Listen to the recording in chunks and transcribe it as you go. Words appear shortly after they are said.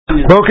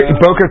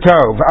Boker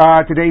Tov.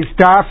 Today's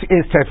daf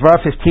is Tetvah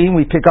 15.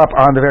 We pick up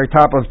on the very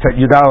top of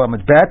Yudal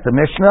Amud Bet, the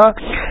Mishnah,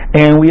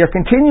 and we are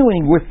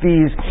continuing with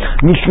these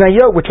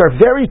Mishnayot, which are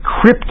very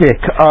cryptic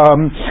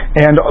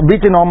and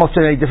written almost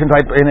in a different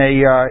type, in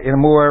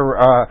a more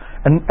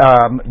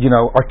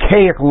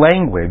archaic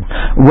language.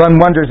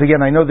 One wonders again.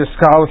 I know there's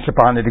scholarship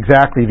on it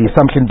exactly. The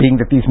assumption being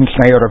that these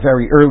Mishnayot are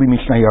very early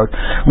Mishnayot.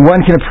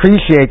 One can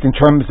appreciate in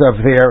terms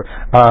of their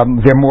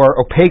more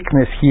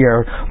opaqueness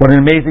here what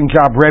an amazing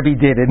job Rebbe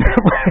did in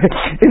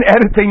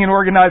editing and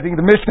organizing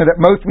the Mishnah. That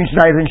most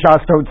Mishnayot in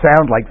Shas don't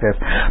sound like this.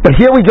 But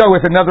here we go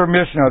with another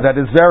Mishnah that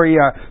is very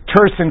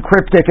terse and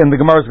cryptic, and the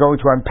Gemara is going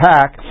to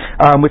unpack,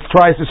 which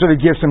tries to sort of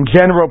give some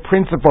general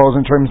principles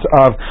in terms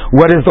of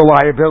what is the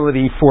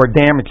liability for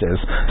damages.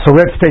 So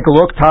let's take a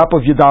look. Top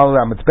of Yudal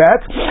Amud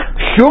Bet.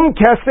 Shum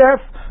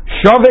kesef,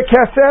 shove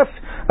kesef,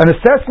 an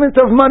assessment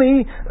of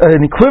money,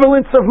 an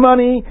equivalence of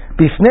money,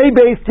 bifnei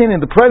beis din, in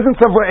the presence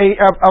of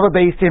a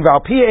beis din,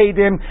 v'al pi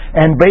eidim,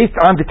 and based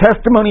on the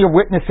testimony of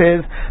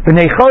witnesses,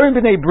 b'nei chorim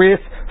b'nei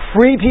bris,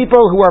 free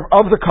people who are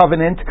of the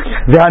covenant,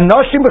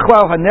 v'hanoshim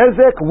b'chlal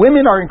hanezek,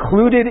 women are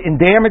included in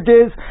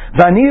damages,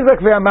 v'hanizek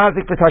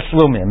v'hamazik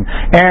b'tashlumim,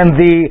 and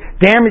the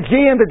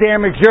damagee and the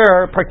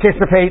damager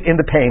participate in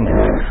the payment.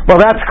 Well,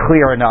 that's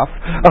clear enough,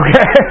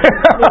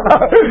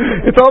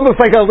 okay? It's almost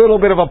like a little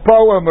bit of a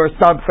poem or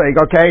something,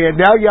 okay? And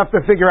now you have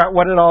to figure out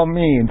what it all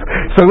means.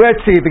 So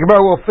let's see, the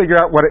Gemara will figure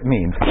out what it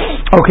means.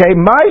 Okay,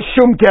 my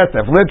shum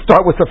kesef, let's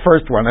start with the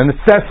first one, an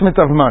assessment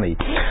of money.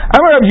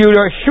 Amar Rav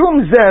Yehuda,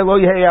 shum zeh lo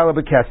yehei ala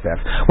b'kesef.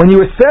 When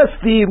you assess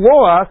the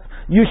loss,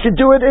 you should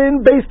do it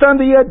based on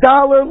the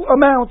dollar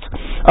amount.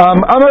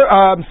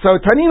 So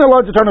Tanina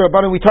Lodzatarna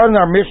Rabbanan, we taught in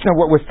our Mishnah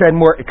what was said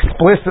more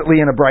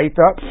explicitly in a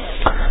Braita.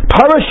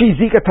 Para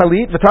shizika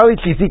talit, v'talit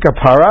shizika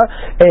para.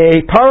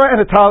 A para and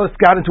a talis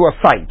got into a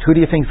fight. Who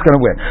do you think is going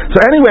to win? So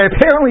anyway,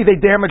 apparently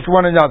they damaged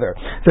one another.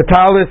 The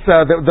talis,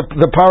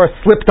 the para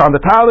slipped on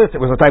the talis.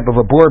 It was a type of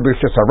a boar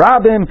b'shus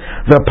harabim.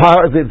 The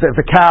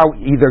cow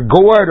either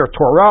gored or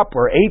tore up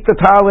or ate the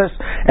talis,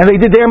 and they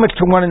did damage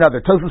to one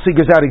another. Tosfos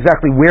figures out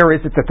exactly where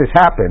is it that this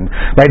happened.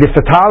 Right? If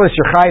the talis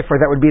you're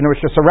chayfer, that would be in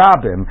Rishus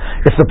Harabim.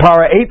 If the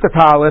para ate the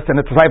talis and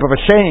it's a type of a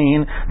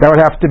shane, that would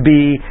have to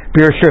be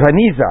Birshut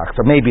Hanizach.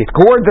 So maybe it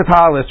gored the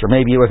talis, or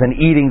maybe it was an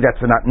eating that's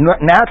a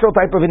not natural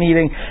type of an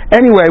eating.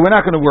 Anyway, we're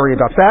not going to worry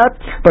about that.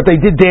 But they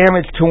did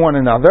damage to one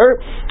another.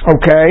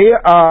 Okay.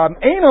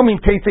 Don't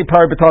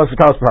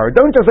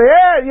just say,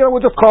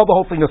 we'll just call the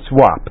whole thing a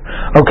swap.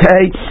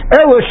 Okay.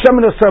 No,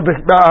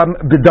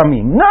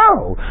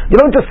 you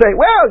don't just say,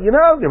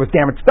 there was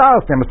damage to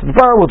talis, damage to the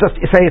para. We'll just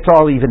say it's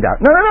all evened out.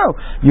 No.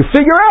 You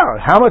figure out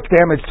how much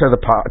damage to the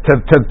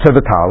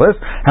talis,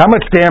 how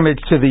much damage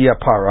to the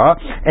para,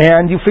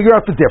 and you figure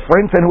out the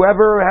difference, and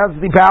whoever has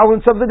the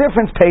balance of the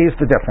difference pays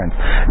the difference.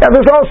 Now,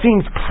 this all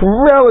seems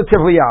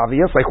relatively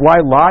obvious, like why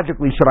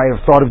logically should I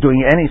have thought of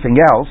doing anything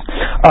else?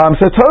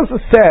 So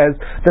Tosfos says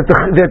that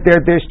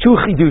there's two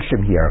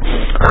chidushim here.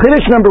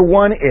 Chidush number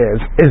one is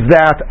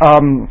that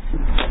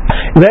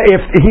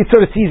if he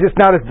sort of sees this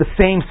not as the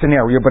same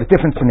scenario, but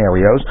different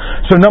scenarios.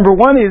 So number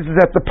one is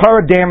that the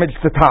para damaged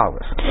the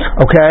talis.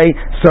 Okay,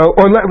 so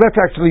let's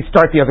actually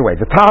start the other way.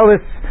 The para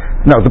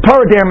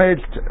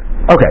damaged.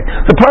 Okay,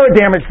 the para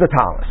damaged the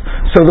talis.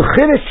 So the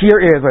chiddush here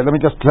is. Let me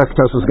just check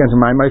Tosfos again to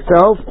remind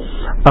myself.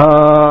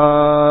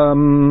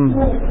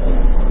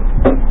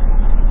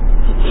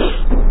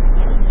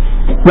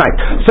 Right.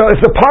 So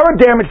if the para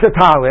damaged the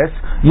talis,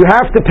 you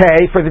have to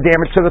pay for the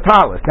damage to the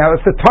talis. Now,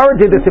 if the Torah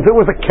did this, if it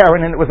was a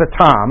keren and it was a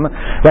tam,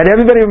 that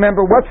everybody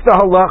remember, what's the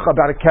halacha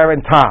about a keren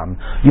tam?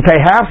 You pay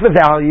half the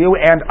value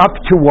and up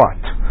to what?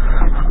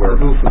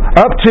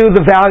 Up to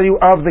the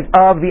value of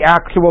the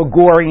actual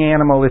goring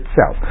animal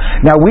itself.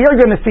 Now, we are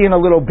going to see in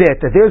a little bit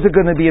that there's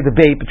going to be a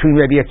debate between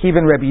Rabbi Akiva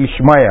and Rabbi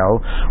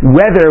Yishmael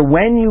whether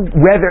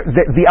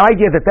the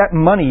idea that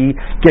money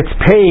gets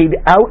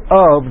paid out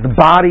of the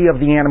body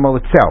of the animal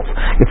itself.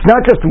 It's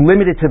not just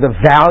limited to the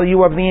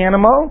value of the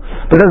animal,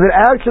 but does it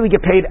actually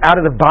get paid out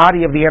of the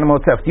body of the animal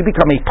itself? You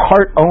become a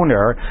part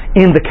owner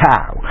in the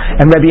cow.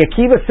 And Rabbi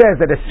Akiva says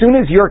that as soon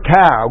as your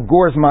cow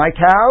gores my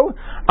cow,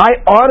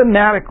 I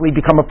automatically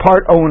become a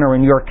part owner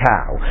in your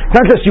cow. It's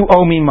not just you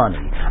owe me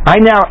money.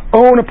 I now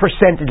own a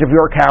percentage of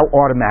your cow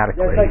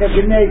automatically. That's like a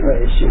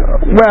Geneva issue.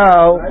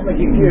 Well, like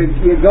if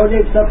you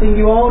donate something,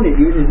 you own it.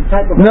 It's a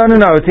type of No,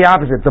 it's the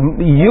opposite.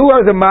 You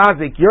are the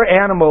mazik. Your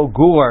animal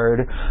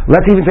gored.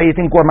 Let's even say you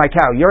think gored my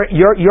cow.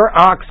 Your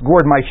ox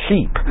gored my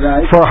sheep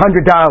for $100.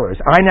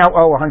 I now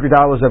owe $100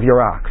 of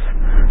your ox.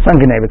 It's not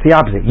Geneva. It's the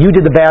opposite. You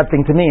did the bad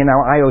thing to me, and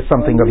now I owe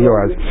something of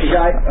yours.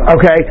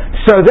 Okay,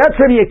 so that's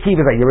Rabbi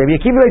Akiva's idea. Rabbi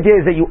Akiva's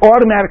idea is that you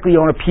automatically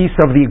own a piece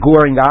of the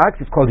goring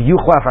ox. It's called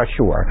Yuchlaf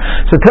Ashur.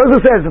 So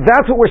Tosfos says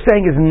that's what we're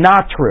saying is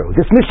not true.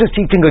 This Mishnah is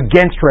teaching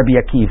against Rabbi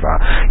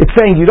Akiva. It's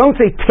saying you don't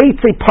say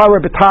Teitze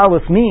Para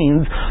B'talis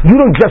means you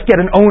don't just get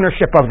an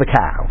ownership of the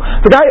cow.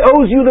 The guy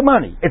owes you the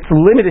money. It's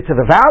limited to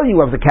the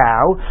value of the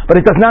cow, but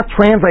it does not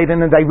translate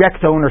in a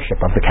direct ownership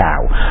of the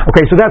cow.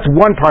 Okay, so that's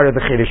one part of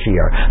the chiddush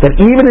here. That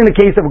even in the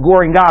case of a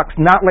goring ox,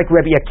 not like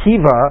Rabbi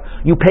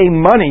Akiva, you pay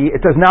money,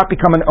 it does not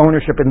become an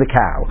ownership in the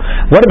cow.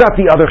 What about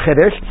the other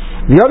chiddush?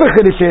 The other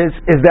chiddush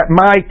is that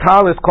my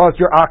talis caused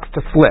your ox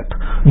to slip.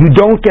 You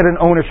don't get an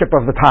ownership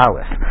of the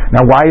talis.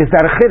 Now, why is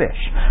that a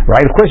chiddush?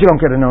 Right? Of course you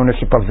don't get an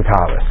ownership of the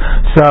talis.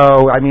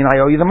 So, I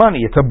owe you the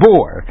money. It's a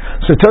bore.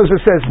 So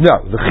Tosfos says,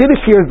 no. The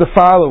chiddush here is the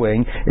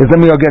following, let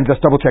me again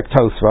just double check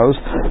Tosfos.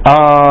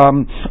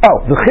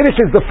 The chiddush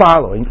is the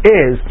following,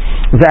 is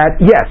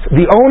that, yes,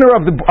 the owner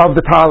of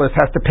the talis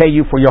has to pay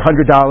you for your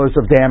 $100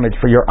 of damage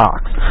for your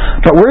ox.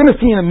 But we're going to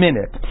see in a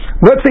minute,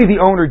 let's say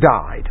the owner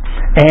died,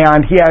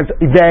 and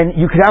then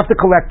you could have to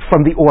collect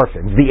from the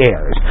orphans, the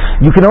heirs.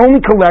 You can only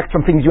collect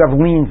from things you have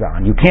liens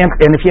on. You can't,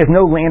 and if he has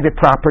no landed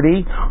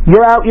property,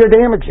 you're out your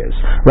damages,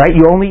 right?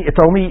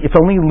 It's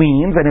only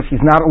liens, and if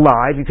he's not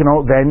alive,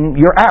 then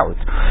you're out.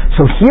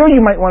 So here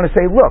you might want to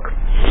say, look,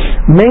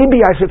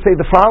 maybe I should say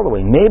the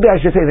following. Maybe I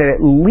should say that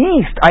at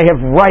least I have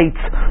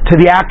rights to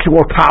the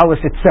actual talis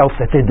itself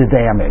that did the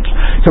damage.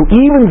 So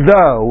even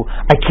though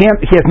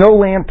he has no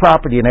land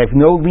property and I have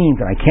no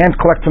liens and I can't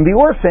collect from the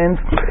orphans,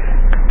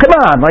 come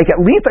on,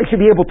 at least I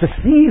should be able to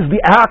seize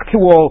the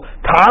actual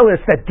talis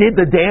that did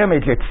the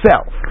damage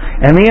itself.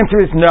 And the answer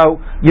is no,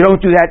 you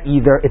don't do that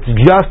either. It's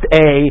just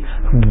a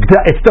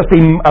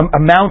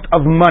amount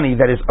of money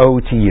that is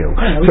owed to you.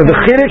 So the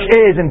chiddush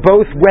is in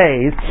both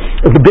ways.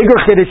 The bigger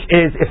chiddush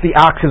is if the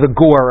ox is a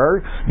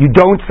gorer, you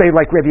don't say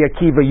like Rabbi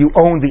Akiva, you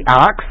own the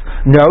ox.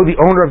 No, the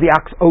owner of the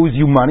ox owes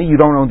you money. You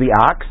don't own the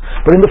ox.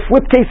 But in the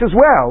flip case as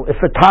well, if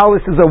the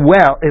talis is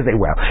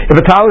if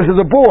the talis is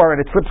a boar and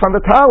it slips on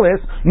the talis,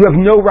 you have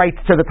no rights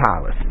to the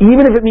talis,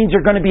 even if it means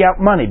you're going to be out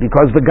money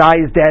because the guy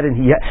is dead and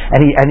he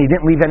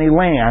didn't leave any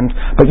land.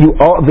 But you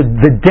owe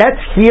the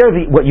debts here.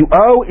 What you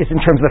owe is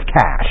in terms of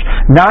cash,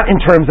 not in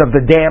terms of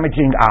the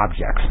damaging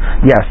objects.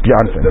 Yes,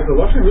 Jonathan. Does the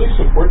Lashon really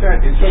support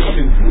that? It's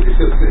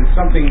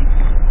something,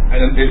 and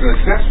there's an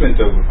assessment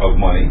of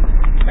money,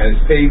 and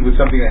it's paid with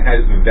something that has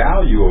the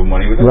value of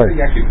money, but it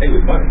doesn't actually pay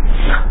with money.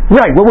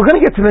 Right. Well, we're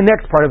going to get to the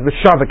next part of the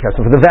shavakes,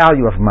 of the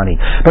value of money.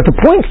 But the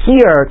point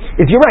here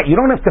is, you're right, you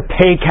don't have to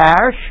pay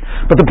cash,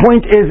 but the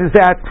point is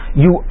that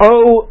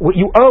what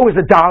you owe is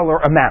a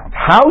dollar amount.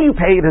 How you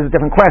pay it is a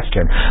different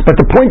question.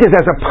 But the point is,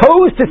 as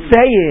opposed to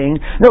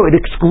saying, no, it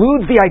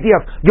excludes the idea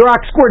of, your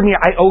ox scored me,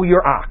 I owe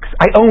your ox.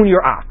 I own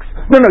your ox.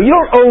 No, you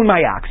don't own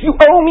my ox. You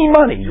owe me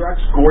money. Your ox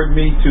scored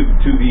me to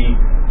the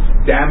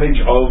damage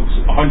of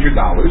 $100.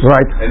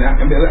 Right.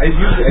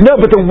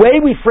 But the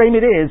way we frame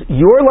it is,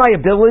 your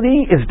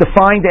liability is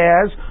defined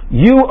as,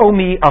 you owe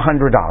me $100.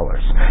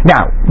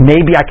 Now,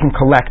 maybe I can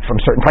collect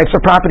from certain types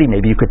of property,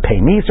 maybe you could pay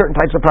me certain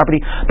types of property,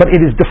 but it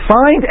is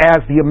defined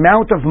as the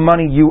amount of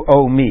money you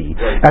owe me,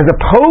 as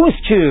opposed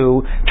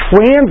to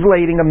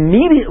translating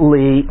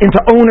immediately into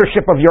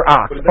ownership of your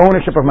ox,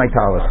 ownership of my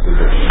talis.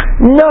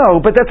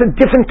 No, but that's a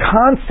different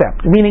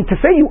concept. Meaning, to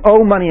say you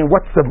owe money and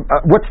what's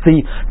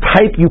the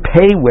type you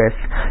pay with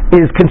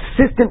is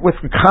consistent with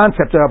the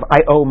concept of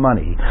I owe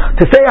money.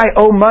 To say I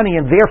owe money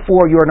and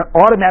therefore you're an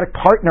automatic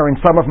partner in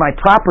some of my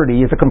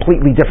property is a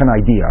completely different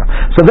idea.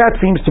 So that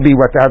seems to be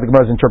how the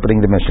Gemara is interpreting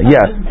the Mishnah.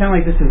 Yes. It doesn't sound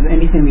like this is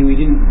anything that we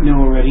didn't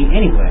know already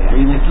anyway.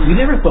 We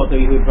never thought that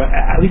we would,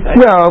 at least...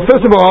 Well,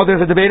 first of all,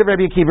 there's a debate of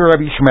Rabbi Akiva and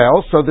Rabbi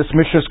Shmuel, so this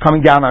Mishnah is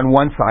coming down on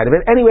one side of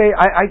it. Anyway,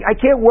 I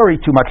can't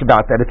worry too much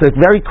about that. It's a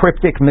very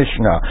cryptic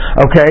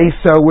Mishnah. Okay?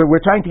 So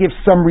we're trying to give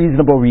some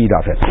reasonable read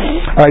of it.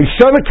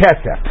 Shava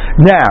Kesef.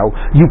 Now,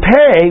 you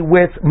pay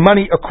with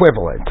money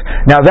equivalent.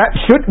 Now, that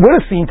would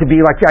have seemed to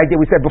be like the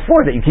idea we said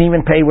before, that you can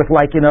even pay with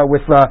what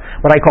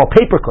I call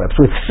paper clips,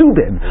 with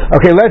subin.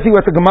 Okay, let's see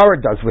what the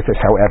Gemara does with this,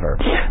 however.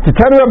 The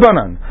Tanu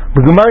Rabbanan,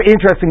 the Gemara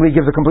interestingly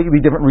gives a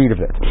completely different read of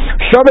it.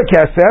 Shava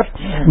Kesef,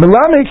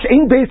 Melamed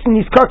she'ein beis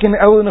niskakin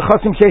elu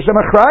nechasim sheish lam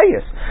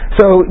achrayis.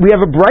 So we have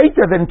a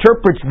Braita that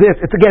interprets this.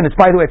 It's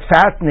by the way, it's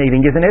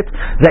fascinating, isn't it?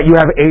 That you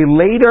have a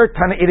later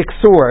Tanaitic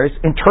source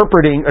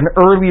interpreting an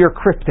earlier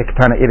cryptic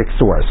Tanaitic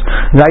source,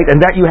 right?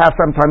 And that you have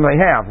sometimes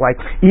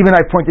even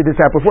I pointed this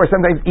out before,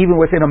 sometimes even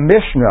within a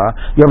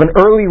Mishnah, you have an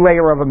early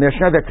layer of a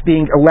Mishnah that's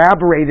being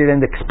elaborated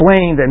and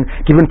explained and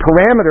given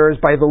parameters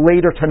by the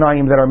later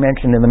Tanaim that are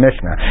mentioned in the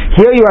Mishnah.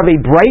 Here you have a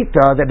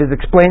Braita that is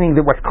explaining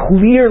that what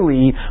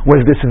clearly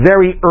was this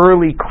very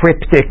early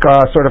cryptic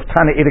sort of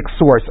Tanaitic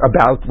source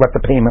about what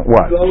the payment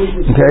was.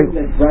 Okay?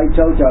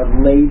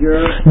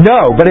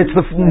 No, but it's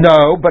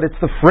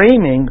the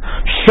framing.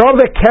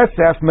 Shava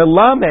Kesef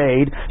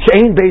Melamed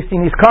she'ein beis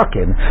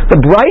niskakin. The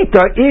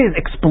Braita is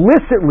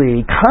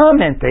explicitly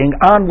commenting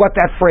on what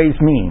that phrase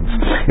means.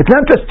 It's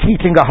not just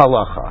teaching a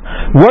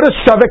halacha. What does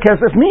Shava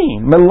Kesef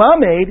mean?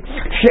 Melamed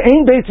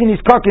she'ein beis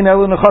niskakin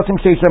elu nechasim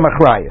sheish lam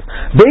achrayis.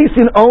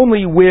 Basin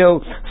only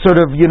will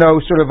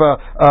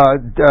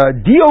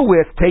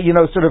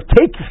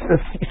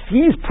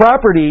seize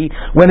property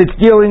when it's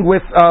dealing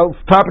with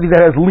property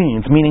that has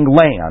liens, meaning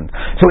land.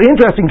 So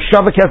interesting,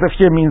 Shava Kesef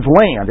here means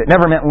land. It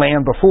never meant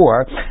land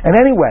before. And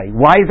anyway,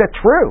 why is that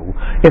true?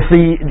 If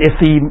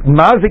the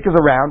mazik is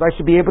around, I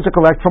should be able to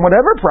collect from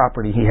whatever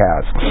property he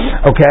has.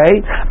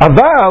 Okay?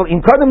 Aval in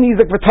kadam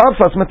nizak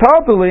v'tafas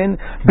metaltalin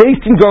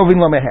based in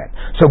govin lamehet.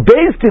 So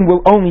based in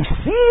will only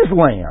seize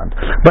land,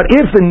 but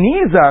if the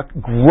nizak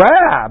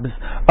grabs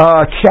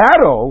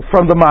chattel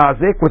from the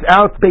mazik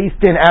without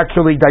based in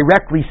actually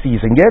directly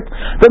seizing it,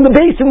 then the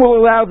based in will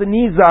allow the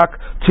nizak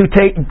to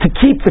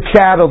keep the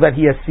chattel that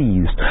he has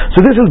seized.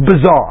 So this is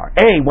bizarre.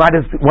 A, why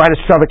does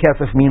Shava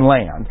Kesef mean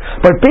land?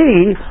 But B,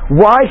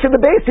 why should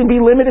the basing be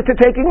limited to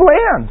taking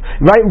land?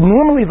 Right?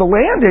 Normally the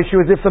land issue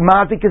is if the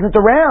mazik isn't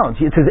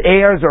around. It's his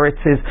heirs or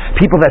it's his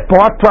people that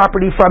bought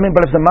property from him,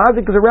 but if the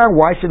mazik is around,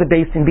 why should the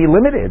basing be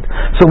limited?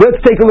 So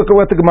let's take a look at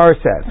what the Gemara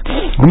says.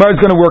 The Gemara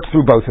is going to work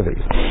through both of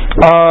these.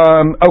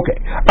 Okay.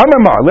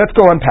 Amar, let's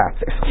go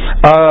unpack this.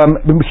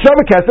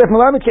 Shava Kesef,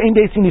 my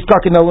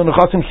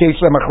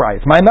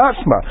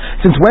mashma.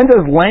 Since when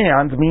does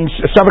land mean,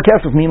 Shava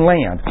Kesef mean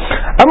land?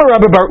 Amar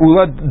Rabba Bar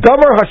Ula,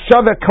 Davar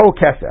Hashava Kol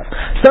Kesef.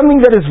 Something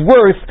that is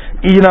worth,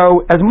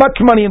 as much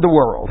money in the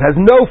world, has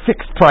no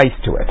fixed price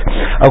to it.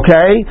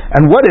 Okay?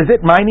 And what is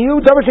it? Mind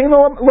you, Davar Shein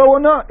Lo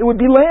Ana. It would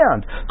be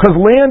land. Because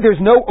land,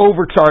 there's no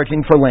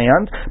overcharging for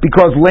land.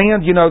 Because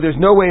land, there's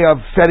no way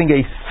of setting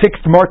a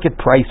fixed market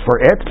price for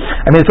it.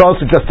 I mean, it's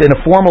also just in a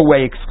formal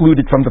way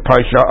excluded from the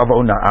Parsha of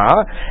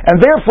Ona'ah.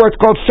 And therefore it's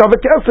called Shava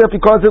Kesef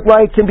because it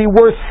can be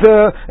worth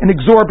an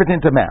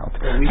exorbitant amount.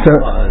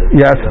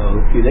 Yes.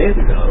 A few days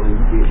ago,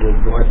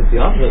 the market's the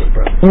opposite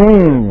price.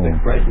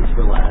 Fixed prices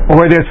for land.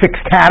 Or there's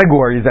fixed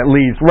categories at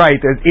least. Right,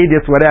 there's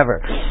idiots,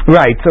 whatever.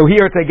 Right, so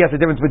here it's, I guess, a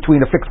difference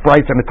between a fixed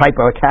price and a type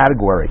of a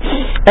category.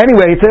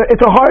 Anyway,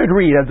 it's a hard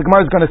read, as the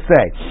Gemara is going to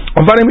say.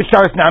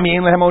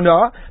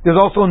 There's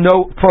also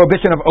no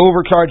prohibition of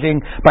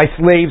overcharging by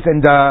slaves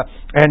and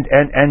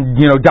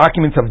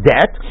documents of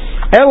debt.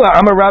 Ella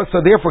Amarav, so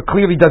therefore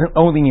clearly doesn't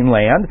only mean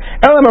land.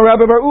 Ella Amarav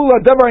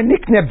Barula Davar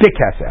Nikne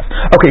Bikesef.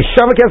 Okay,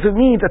 Shava Kesef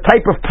means a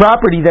type of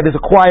property that is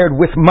acquired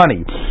with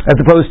money, as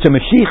opposed to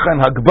Mashiach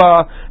and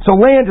Hagbah. So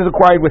land is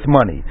acquired with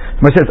money.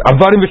 It says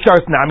Avadim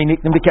v'Shars Nami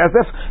Nikne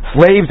Bikesef.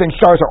 Slaves and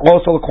shars are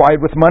also acquired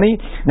with money.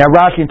 Now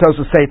Rashi and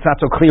Tosfos say it's not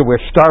so clear where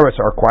shtaros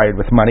are acquired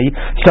with money.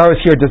 Shtaros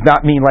here does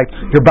not mean like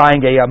you're buying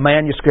a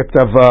manuscript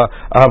of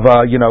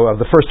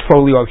the first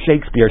folio of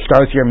Shakespeare.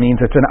 Shtaros here means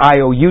it's an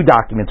IOU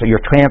document, so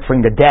you're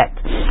transferring the debt.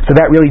 So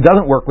that really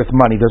doesn't work with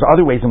money. There's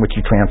other ways in which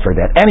you transfer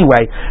debt.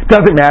 Anyway,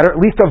 doesn't matter. At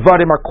least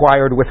avadim are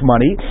acquired with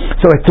money.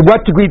 So to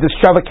what degree does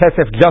Shava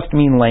Kesef just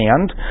mean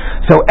land?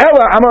 So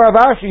Ella Amar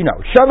Avashi,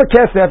 Shava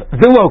Kesef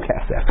Vilo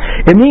Kesef.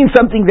 It means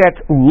something that's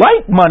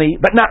like money,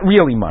 but not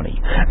really money.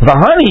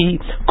 Vahani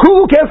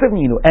Kulu Kesef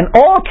Ninu. And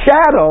all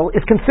chattel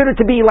is considered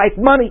to be like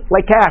money,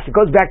 like cash. It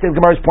goes back to the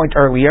Gemara's point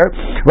earlier,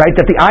 right?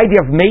 That the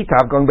idea of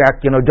Meitav, going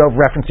back, Dov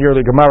referenced the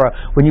earlier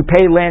Gemara, when you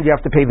pay land, you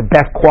have to pay the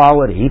best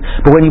quality.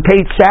 But when you pay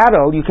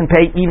chattel, you can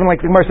pay, even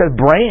like the Gemara says,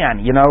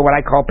 bran, what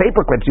I call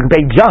paper clips. You can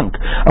pay junk,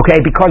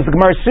 okay? Because the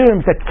Gemara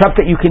assumes that stuff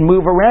that you can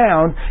move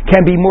around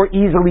can be more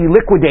easily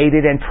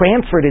liquidated and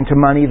transferred into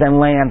money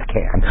than land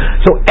can.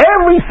 So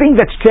everything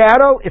that's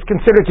chattel is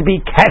considered to be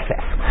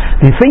kesef.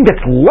 The thing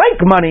that's like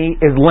money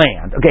is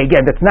land. Okay,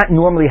 again, that's not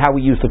normally how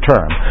we use the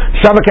term.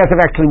 Shava kesef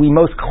actually we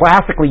most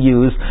classically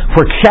use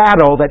for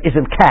chattel that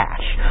isn't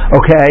cash,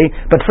 okay?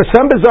 But for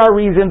some bizarre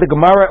reason, the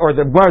Gemara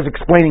is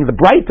explaining the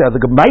Breita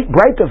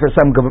for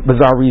some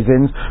bizarre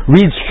reasons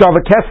reads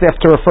Shava Kesef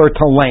to refer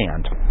to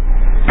land.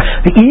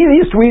 The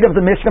easiest read of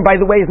the Mishnah, by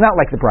the way, is not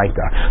like the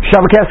Breita.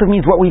 Shava Kesef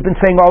means what we've been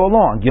saying all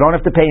along. You don't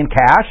have to pay in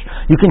cash.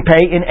 You can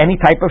pay in any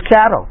type of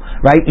chattel,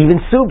 right?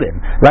 Even subin,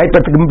 right?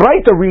 But the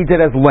Breita reads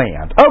it as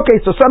land. Okay,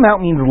 so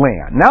somehow it means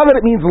land. Now that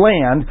it means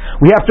land,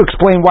 we have to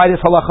explain why this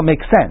halacha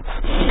makes sense.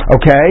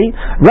 Okay?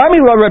 Rami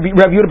la Rabbi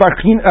Yehuda bar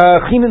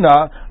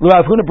Chinana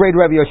l'Rav Huna braid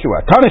Rabbi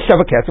Yoshua. Tana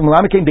Shava Kesef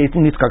m'lam came based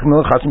in Nitzkakim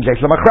l'chasim shesh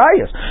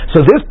l'machrayas.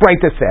 So this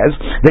Breita says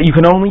that you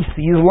can only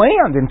seize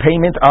land in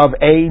payment of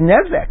a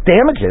nezek,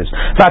 damages.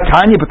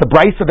 Tanya, but the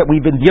Brisa that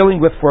we've been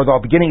dealing with for the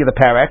beginning of the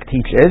parak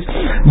teaches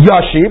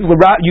Yashiv,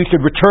 you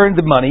should return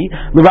the money.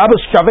 L'Rabbos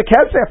Shava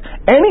Kesef,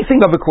 anything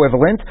of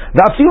equivalent.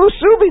 V'afilu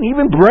subin,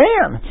 even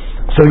bran.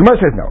 So the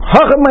Gemara says no.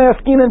 Hacham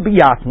ma'askin and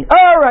biyasmi.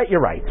 All right, you're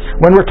right.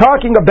 When we're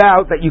talking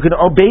about that you can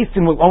based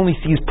in will only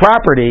seize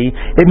property,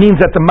 it means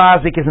that the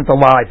mazik isn't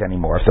alive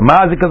anymore. If the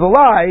mazik is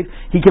alive,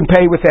 he can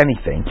pay with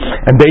anything,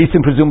 and based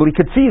in presumably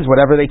could seize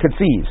whatever they could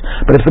seize.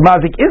 But if the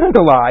mazik isn't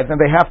alive, then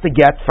they have to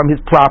get from his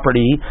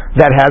property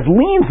that has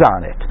liens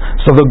on it.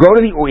 So they'll go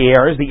to the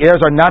heirs. The heirs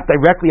are not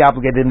directly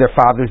obligated in their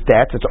father's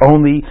debts. It's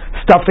only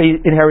stuff they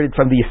inherited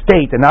from the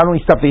estate, and not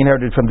only stuff they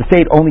inherited from the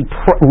estate, only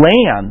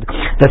land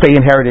that they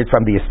inherited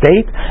from the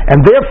estate. And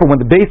therefore, when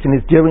the basin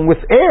is dealing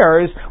with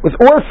heirs, with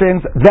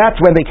orphans,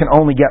 that's when they can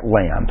only get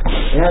land.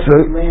 It has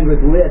to be land with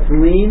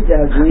liens.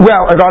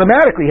 Well, it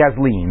automatically has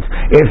liens.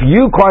 If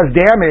you cause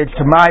damage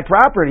to my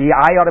property,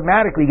 I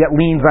automatically get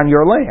liens on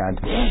your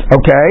land.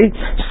 Okay?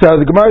 So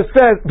the Gemara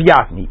says,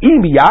 Biyasmi.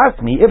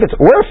 If it's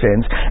orphans,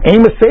 orphans,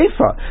 aim a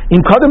seifa. In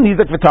kadam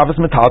nizak v'tavas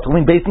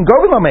metaltalin based in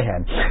govim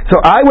amehen. So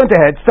I went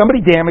ahead, somebody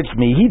damaged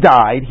me, he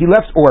died, he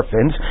left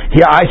orphans,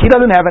 he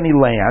doesn't have any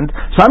land,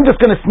 so I'm just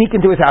going to sneak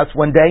into his house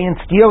one day and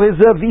steal his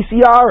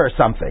VCR or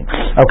something.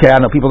 Okay, I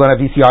know people don't have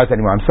VCRs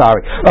anymore, I'm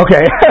sorry.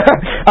 Okay,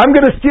 I'm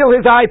going to steal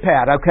his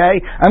iPad,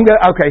 okay?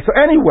 So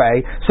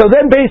anyway, so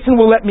then Basin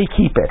will let me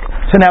keep it.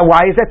 So now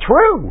why is that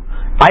true?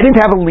 I didn't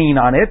have a lien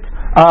on it.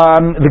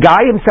 The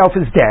guy himself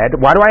is dead.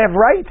 Why do I have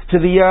rights to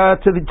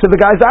the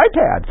guy's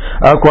iPad?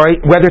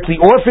 Whether it's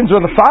the orphans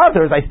or the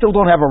fathers, I still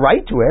don't have a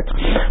right to it.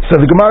 So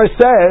the Gemara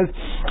says,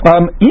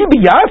 my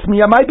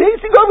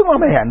Basin going on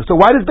my hand. So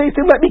why does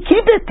Basin let me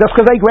keep it? Just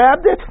because I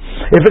grabbed it?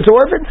 If it's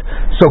orphans?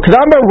 So because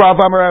I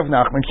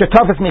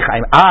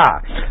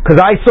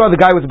saw the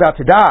guy was about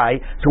to die,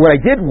 so what I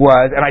did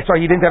was, and I saw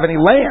he didn't have any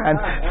land,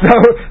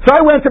 so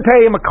I went to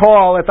pay him a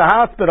call at the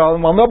hospital,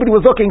 and while nobody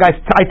was looking,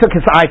 I took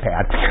his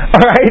iPad.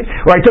 All right?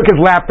 Or I took his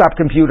laptop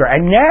computer,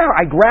 and now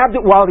I grabbed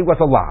it while he was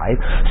alive.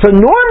 So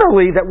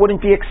normally that wouldn't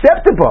be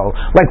acceptable.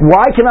 Like,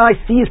 why can I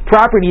seize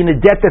property in a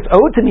debt that's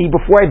owed to me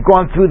before I've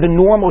gone through the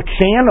normal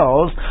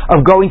channels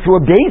of going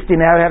through a Beis Din,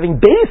 now having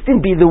Beis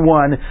Din be the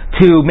one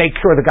to make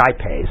sure the guy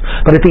pays?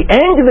 But at the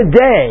end of the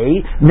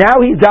day,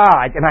 now he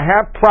died, and I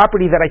have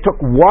property that I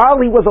took while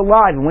he was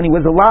alive, and when he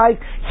was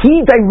alive,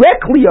 he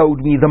directly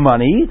owed me the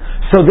money,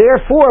 so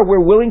therefore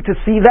we're willing to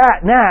see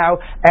that now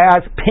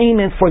as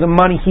payment for the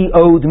money he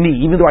owed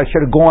me, even though I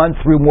should have gone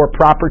through more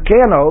proper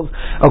channels,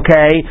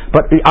 okay,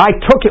 but I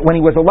took it when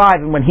he was alive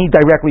and when he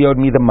directly owed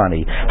me the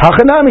money. So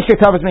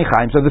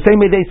the same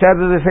way they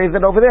say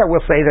that over there,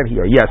 we'll say that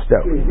here. Yes,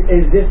 though.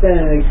 Is this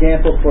then an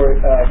example, for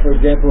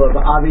example, of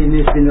Avi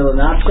Nishtin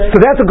L'Nafshe? So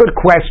that's a good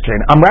question.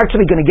 I'm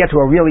actually going to get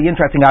to a really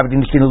interesting Avi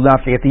Nishtin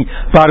L'Nafshe at the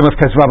bottom of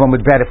Tesvav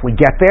Amud Bet if we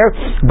get there,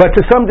 but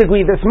to some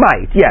degree this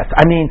might, yes.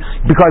 I mean,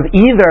 because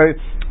either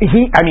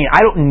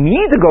I don't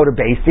need to go to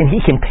Beis Din. He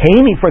can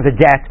pay me for the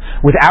debt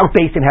without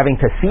Beis Din having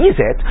to seize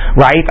it,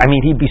 right? I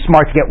mean, he'd be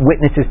smart to get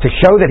witnesses to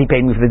show that he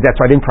paid me for the debt,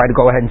 so I didn't try to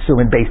go ahead and sue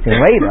in Beis Din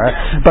later.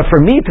 But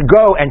for me to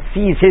go and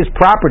seize his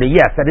property,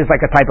 yes, that is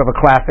like a type of a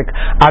classic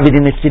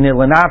Avidin Nishtin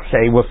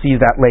L'Nafshe. We'll see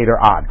that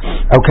later on.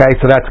 Okay,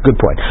 so that's a good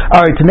point.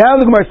 All right, so now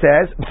the Gemara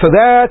says, so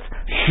that's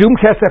Shum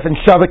Kesef and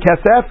Shava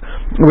Kesef,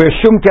 where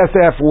Shum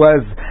Kesef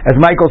was, as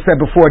Michael said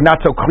before,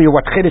 not so clear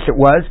what Chiddush it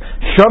was.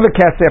 Shava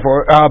Kesef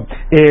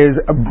is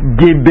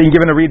being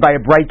given a read by a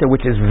Breita,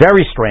 which is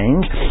very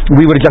strange.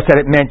 We would have just said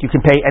it meant you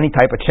can pay any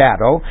type of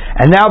chattel.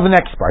 And now the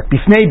next part,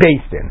 Bifnei Beis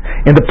Din,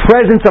 in the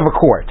presence of a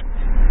court.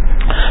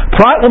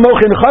 So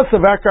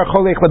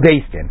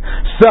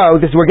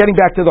we're getting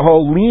back to the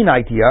whole lien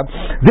idea.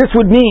 This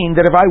would mean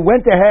that if I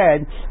went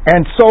ahead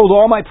and sold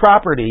all my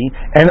property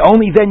and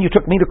only then you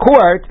took me to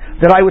court,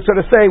 that I would sort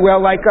of say, well,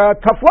 like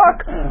tough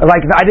luck.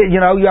 Like I did, you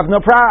have no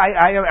problem.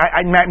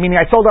 Meaning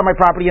I sold all my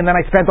property and then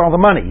I spent all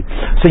the money.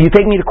 So you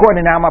take me to court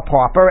and now I'm a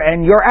pauper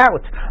and you're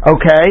out.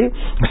 Okay,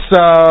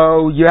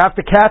 so you have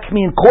to catch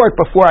me in court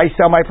before I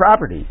sell my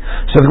property.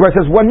 So the court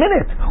says, 1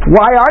 minute.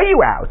 Why are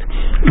you out?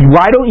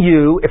 Why don't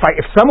you? If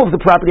some of the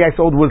property I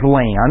sold was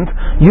land,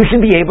 you should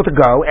be able to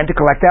go and to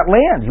collect that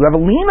land. You have a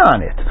lien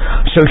on it.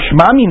 So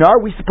Shma Minar,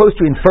 are we supposed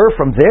to infer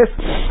from this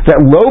that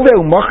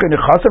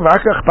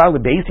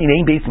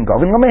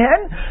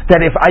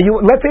that if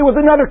let's say it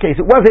was another case,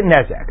 it wasn't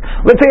Nezek.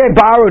 Let's say I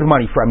borrowed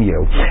money from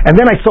you, and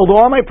then I sold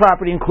all my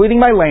property, including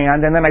my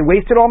land, and then I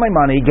wasted all my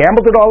money,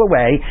 gambled it all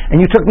away,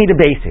 and you took me to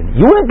Beis Din.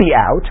 You wouldn't be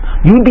out.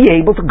 You'd be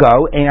able to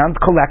go and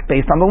collect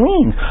based on the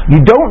liens.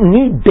 You don't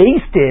need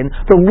Beis Din.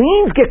 The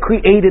liens get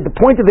created. The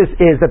point of this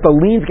is that the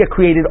liens get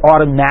created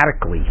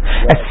automatically.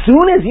 Right. As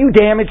soon as you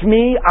damage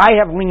me, I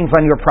have liens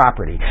on your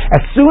property.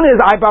 As soon as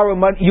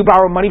you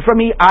borrow money from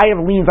me, I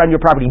have liens on your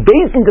property.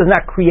 Beis Din does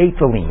not create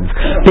the liens.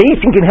 Beis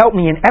Din can help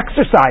me in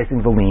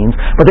exercising the liens,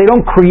 but they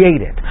don't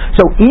create it.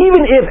 So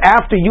even if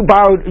after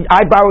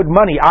I borrowed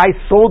money, I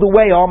sold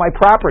away all my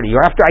property,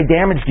 or after I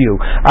damaged you,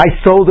 I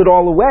sold it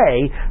all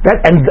away,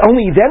 and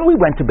only then we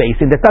went to Beis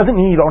Din, that doesn't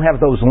mean you don't have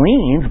those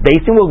liens.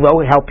 Beis Din will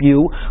help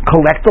you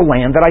collect the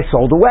land that I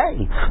sold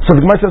away. So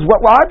the Gemara says,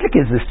 what logic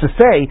is this to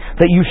say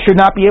that you should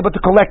not be able to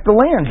collect the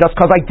land just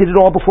because I did it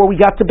all before we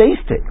got to Beis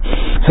Din?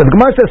 So the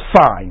Gemara says,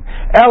 fine.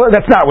 Ella,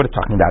 that's not what it's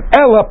talking about.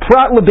 Ella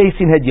prat lebeis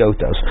din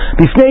hedyotos.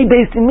 Bifnei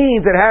Beis Din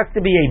means it has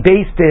to be a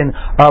Beis Din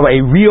of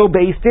a real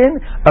Beis Din,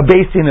 a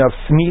Beis Din of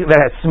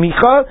that has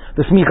smicha.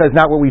 The smicha is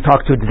not what we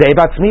talked to today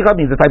about. Smicha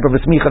means the type of a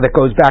smicha that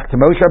goes back to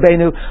Moshe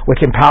Rabbeinu,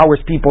 which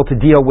empowers people to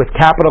deal with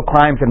capital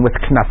crimes and with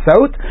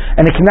knasot.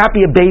 And it cannot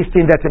be a Beis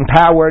Din that's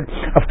empowered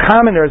of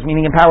commoners,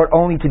 meaning empowered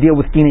only to deal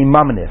with dinei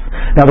mamnis.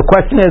 Now the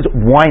question is,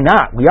 why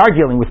not? We are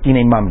dealing with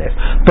dinei mamnis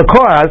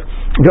because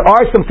there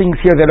are some things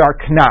here that are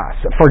knas.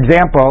 For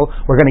example,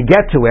 we're going to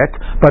get to it.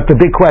 but the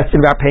big question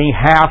about paying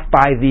half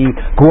by the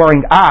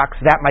goring ox,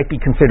 that might be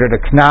considered a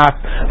knas.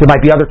 There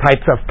might be other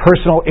types of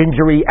personal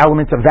injury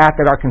elements of that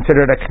are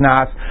considered a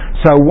knas.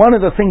 So one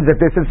of the things that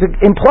this is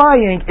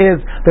implying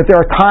is that there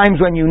are times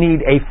when you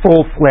need a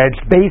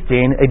full-fledged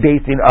basin, a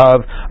basin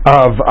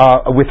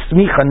with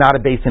smicha, not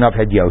a basin of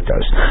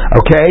hedyotos.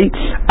 Okay?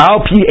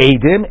 Al pi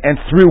edim, and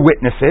through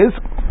witnesses.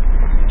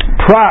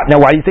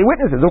 Now, why do you say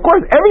witnesses? Of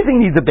course,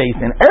 everything needs a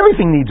basin.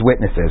 Everything needs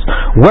witnesses.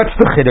 What's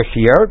the chiddush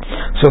here?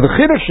 So the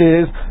chiddush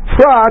is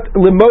prat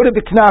lemoda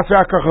b'knas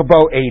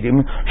rakachabo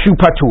edim shu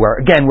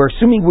patur. Again, we're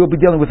assuming we'll be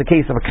dealing with a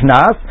case of a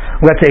knas.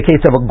 Let's say a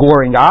case of a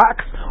goring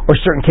ox, or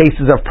certain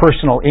cases of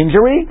personal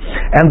injury,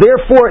 and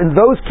therefore, in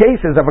those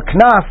cases of a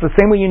knas, the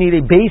same way you need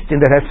a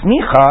basin that has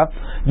smicha,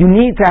 you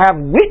need to have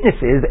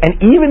witnesses, and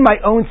even my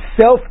own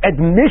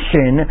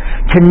self-admission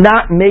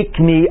cannot make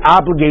me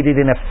obligated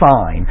in a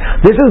fine.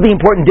 This is the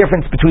important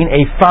difference between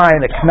a fine,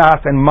 a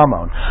knas, and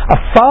mammon. A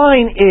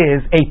fine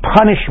is a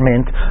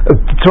punishment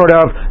sort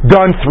of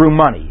done through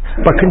money.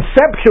 But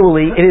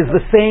conceptually, it is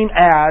the same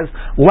as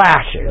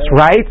lashes,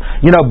 right?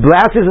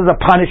 Lashes is a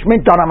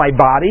punishment done on my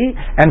body,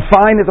 and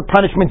fine is a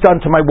punishment done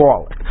to my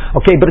wallet.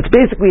 Okay, but it's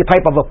basically a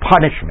type of a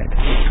punishment.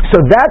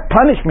 So that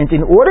punishment,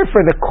 in order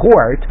for the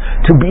court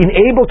to be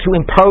able to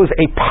impose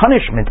a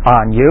punishment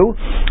on you,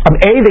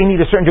 they need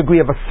a certain degree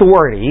of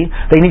authority.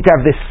 They need to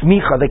have this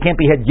smicha. They can't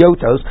be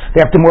hedyotos. They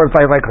have to more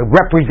like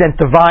represent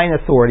divine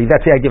authority.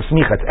 That's the idea of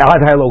smicha. It's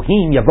Ad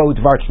Elohim Yavod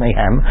Dvar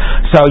Shnehem.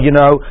 So,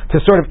 to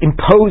sort of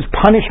impose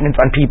punishments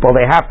on people,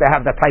 they have to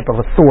have that type of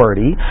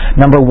authority.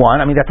 Number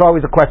one, that's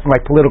always a question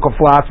like political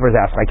philosophers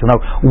ask, like to know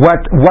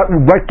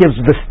what gives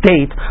the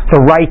state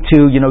the right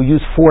to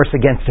use force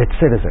against its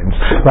citizens,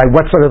 right?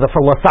 What's sort of the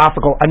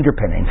philosophical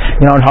underpinning?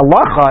 In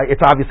halacha,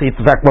 it's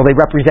the fact, they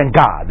represent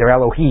God, they're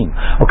Elohim.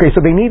 Okay,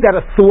 so they need that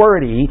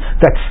authority,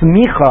 that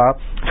smicha,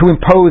 to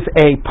impose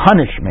a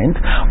punishment.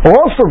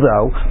 Also,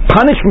 though,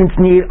 punishments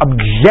need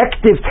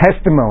objective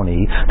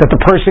testimony that the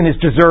person is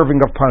deserving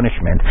of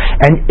punishment.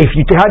 And if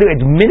you try to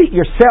admit it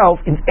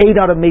yourself, it's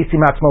Eid out of Mesi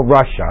Matzmo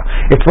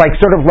Russia. It's like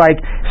sort of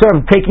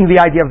taking the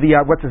idea of the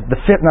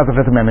Fifth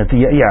Amendment,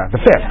 the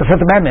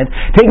Fifth Amendment,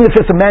 taking the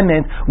Fifth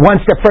Amendment one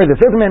step further.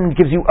 The Fifth Amendment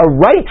gives you a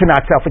right to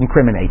not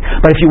self-incriminate,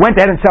 but if you went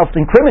ahead and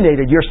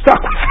self-incriminated, you're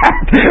stuck with that,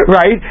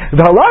 right?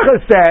 The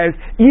halacha says,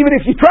 even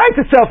if you try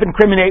to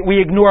self-incriminate,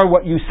 we ignore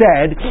what you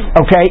said.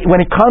 Okay, when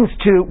it comes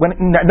to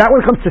not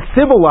when it comes to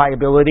civil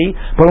liability,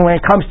 but when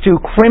it comes to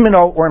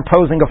criminal or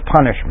imposing of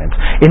punishment,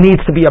 it needs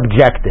to be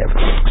objective.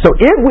 So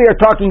if we are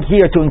talking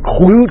here to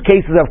include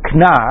cases of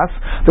knas,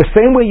 the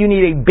same way you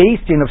need a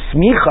basin of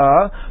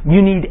smicha, you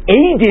need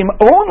edim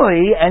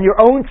only, and your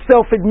own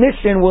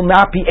self-admission will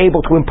not be able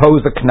to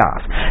impose a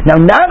knas.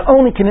 Now, not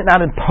only can it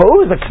not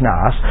impose a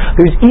knas,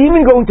 there's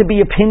even going to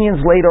be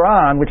opinions later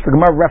on, which the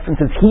Gemara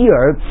references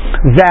here,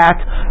 that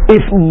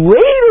if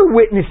later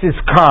witnesses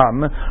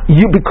come,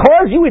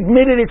 because you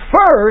admitted it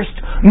first,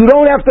 you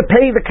don't have to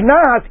pay the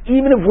knas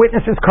even if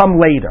witnesses come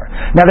later.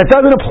 Now that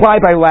doesn't apply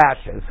by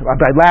lashes.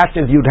 By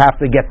lashes you'd have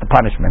to get the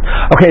punishment.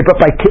 Okay, but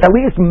by at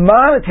least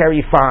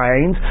monetary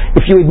fines,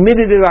 if you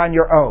admitted it on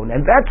your own.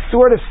 And that's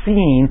sort of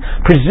seen,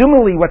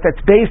 presumably what that's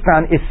based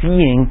on is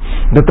seeing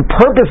that the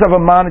purpose of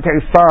a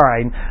monetary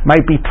fine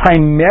might be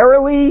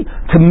primarily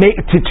to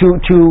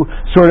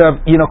sort of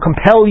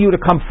compel you to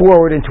come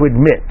forward and to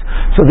admit.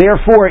 So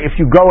therefore, if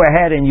you go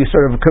ahead and you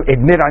sort of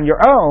admit on your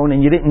own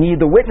and you didn't need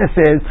the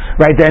witnesses,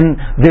 right, then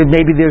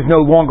maybe there's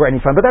no longer any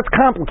fine. But that's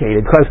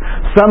complicated because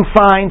some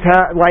fines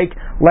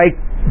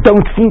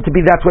don't seem to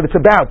be that's what it's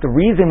about. The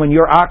reason when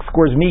your ox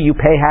scores me, you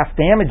pay half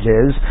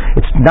damages,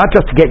 it's not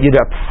just to get you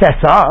to fess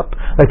up.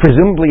 Like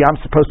presumably I'm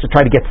supposed to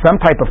try to get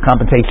some type of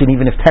compensation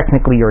even if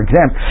technically you're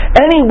exempt.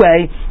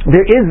 Anyway,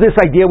 there is this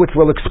idea which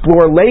we'll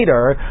explore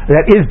later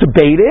that is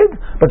debated,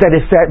 but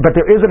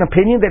there is an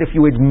opinion that if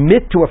you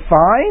admit to a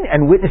fine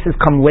and witnesses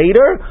come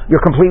later,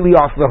 you're completely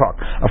off the hook.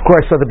 Of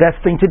course, so the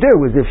best thing to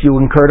do is if you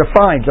incurred a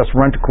fine, just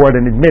run to court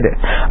and admit it.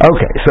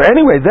 Okay, so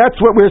anyway, that's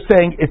what we're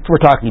saying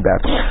we're talking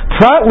about.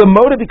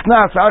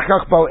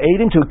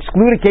 To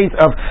exclude a case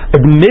of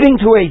admitting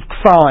to a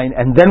fine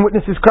and then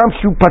witnesses come,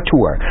 shu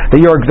patur, that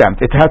you're exempt.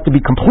 It has to be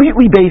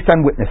completely based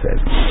on witnesses.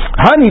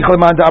 That's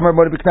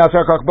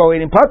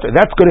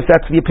good if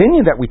that's the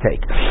opinion that we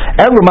take.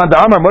 But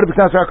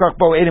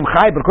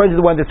according to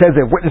the one that says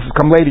that if witnesses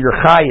come later, you're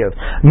chayiv,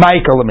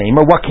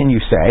 or what can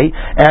you say?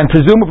 And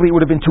presumably it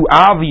would have been too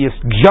obvious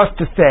just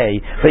to say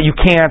that you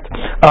can't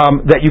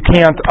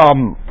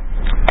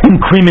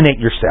incriminate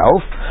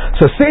yourself.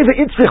 So Sefer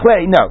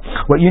Itzrichle, no.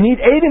 What you need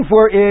Eidim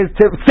for is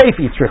to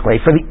Sefer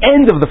Itzrichle, for the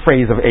end of the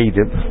phrase of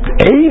Eidim.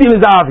 Eidim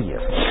is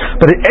obvious.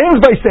 But it ends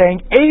by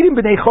saying, Eidim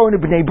b'nei chon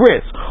and b'nei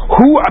bris,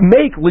 who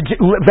make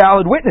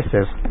valid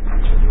witnesses.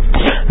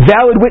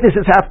 valid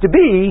witnesses have to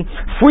be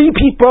free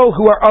people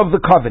who are of the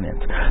covenant.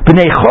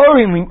 B'nei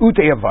chorim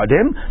lim'utei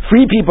avadim,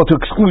 free people to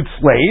exclude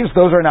slaves,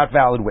 those are not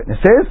valid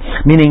witnesses,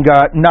 meaning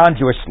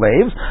non-Jewish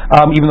slaves,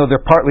 even though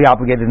they're partly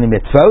obligated in the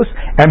mitzvos.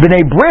 And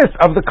b'nei bris,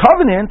 of the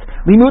covenant,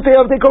 lim'utei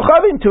avdei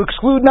kochavim, to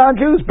exclude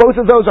non-Jews, both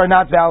of those are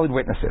not valid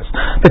witnesses.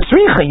 But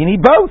tzricha, you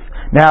need both.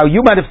 Now,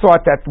 you might have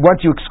thought that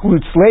once you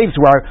exclude slaves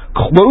who are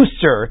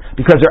closer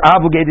because they're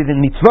obligated in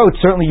mitzvot,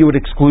 certainly you would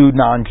exclude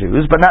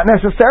non-Jews, but not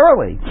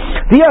necessarily.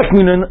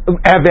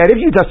 If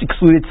you just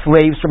excluded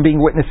slaves from being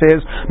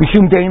witnesses,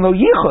 mishum dein lo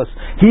yichus,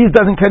 he's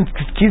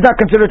not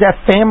considered to have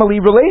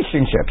family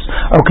relationships.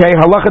 Okay,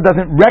 halacha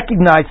doesn't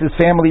recognize his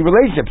family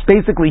relationships.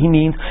 Basically, he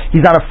means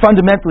he's on a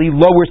fundamentally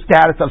lower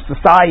status of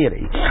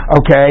society.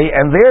 Okay,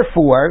 and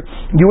therefore,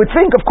 you would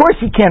think, of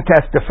course, he can't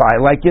testify.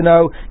 Like,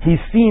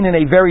 he's seen in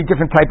a very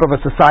different type of a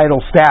societal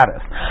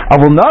status.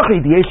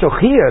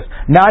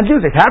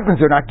 Non-Jews, it happens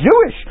they're not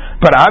Jewish,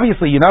 but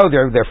obviously,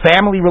 their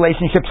family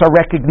relationships are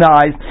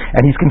recognized,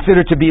 and he's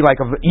considered to be like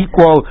of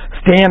equal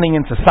standing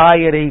in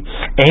society.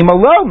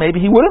 Maybe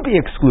he wouldn't be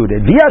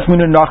excluded. If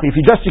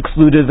you just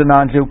excluded the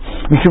non-Jew,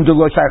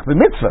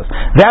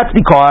 that's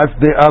because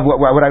of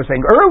what I was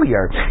saying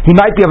earlier. He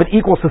might be of an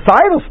equal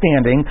societal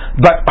standing,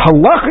 but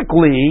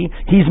halachically,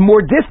 he's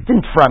more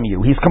distant from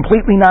you. He's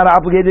completely not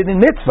obligated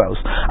in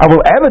mitzvos. An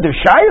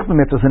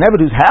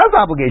Eved who has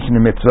obligation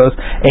in mitzvos,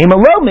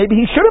 maybe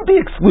he shouldn't be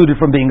excluded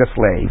from being a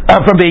slave,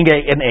 from being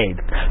an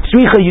aid.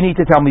 Shricha, you need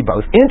to tell me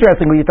both.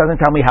 Interestingly, it doesn't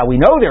tell me how we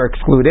know they're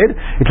excluded.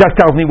 It just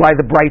tells me why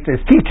the Breita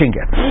is teaching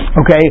it.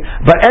 Okay,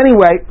 but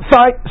anyway,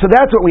 fine. So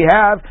that's what we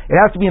have. It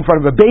has to be in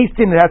front of a beis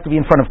din. It has to be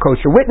in front of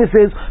kosher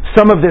witnesses.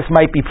 Some of this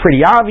might be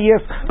pretty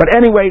obvious, but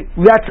anyway,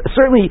 that's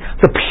certainly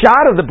the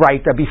pshat of the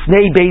Breita.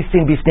 Bifnei beis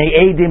din, bifnei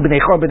eidim, b'nei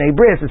chor, b'nei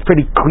bris. It's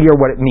pretty clear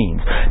what it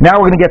means. Now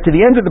we're going to get to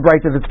the end of the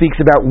Breita that speaks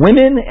about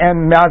women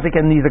and mazik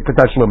and nizik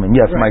b'tashlumin.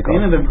 Yes, right. Michael.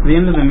 The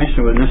end of the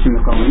Mishnah with Nashim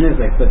Mekalim is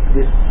like, but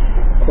this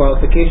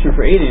qualification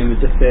for eidim, it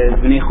just says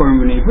b'nei chor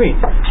and b'nei bris.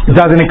 It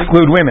doesn't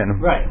exclude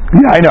women. Right.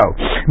 Yeah, I know.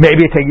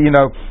 Maybe it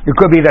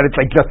could be that it's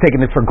like just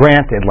taking it for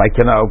granted, like,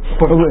 of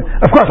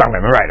course I'm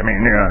women, right? I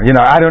mean,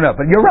 I don't know,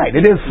 but you're right.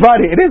 It is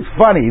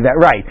funny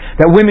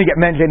that women get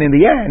mentioned in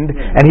the end,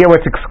 and here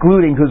what's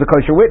excluding who's a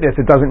kosher witness,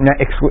 it doesn't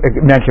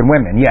mention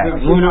women. Yes.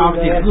 Women are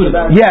obviously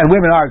excluded. Yeah,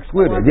 women are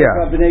excluded.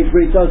 Yeah.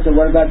 So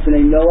what about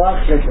B'nai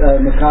Noach?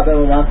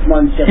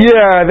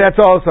 Yeah, that's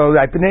also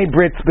right. B'nai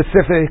Brit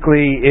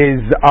specifically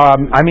is,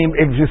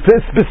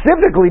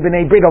 specifically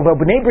B'nai Brit, although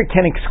B'nai Brit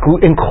can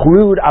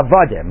include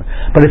avadim,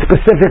 but it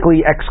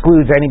specifically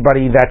excludes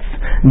anybody that's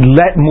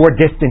more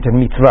distant in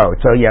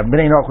mitzvot. So yeah,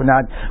 B'nai Noach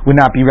would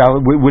not be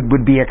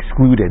would be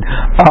excluded.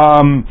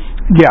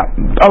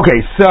 Okay.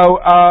 So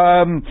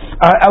I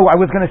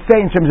was going to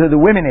say in terms of the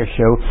women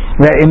issue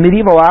that in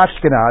medieval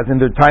Ashkenaz, in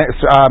the time,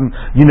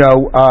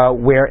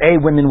 where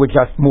women were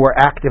just more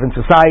active in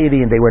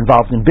society and they were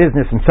involved in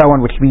business and so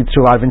on, which leads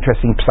to a lot of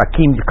interesting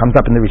psakim that comes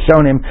up in the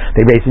Rishonim.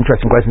 They raise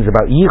interesting questions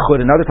about yichud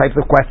and other types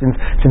of questions,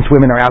 since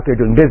women are out there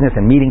doing business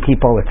and meeting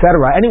people,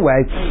 etc.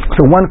 Anyway,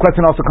 so one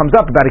question also comes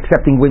up about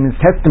accepting women's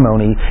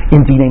testimony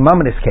in Dinei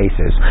Mamonis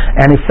cases,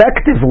 and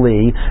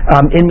effectively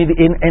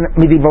in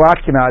medieval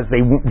Ashkenaz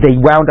they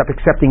wound up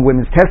accepting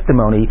women's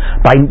testimony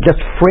by just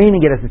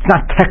framing it as it's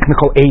not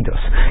technical edus,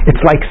 it's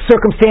like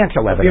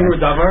circumstantial evidence.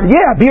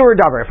 Birur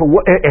davar.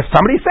 If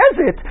somebody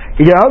says it,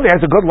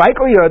 there's a good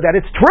likelihood that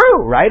it's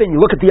true, right? And you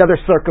look at the other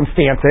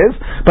circumstances,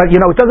 but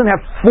it doesn't have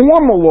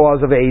formal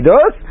laws of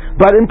edus,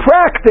 but in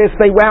practice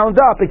they wound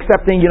up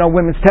accepting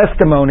women's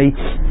testimony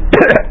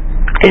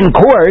in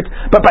court,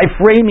 but by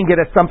framing it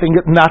as something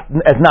not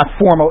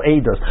formal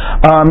edus.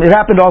 It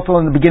happened also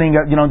in the beginning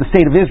of the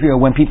state of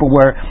Israel, when people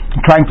were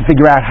trying to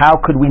figure out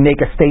how could we make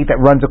a state that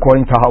runs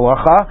according to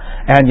halacha,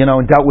 and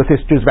dealt with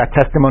issues about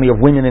testimony of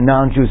women and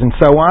non-Jews and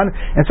so on,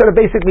 and sort of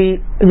basically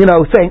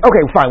saying,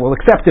 okay, fine, we'll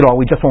accept it all,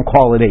 we just won't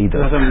call it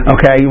edus.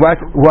 Okay, what?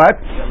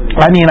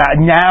 I mean,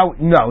 now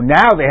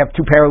they have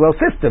two parallel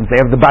systems. They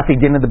have the Batei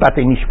Din and the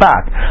Batei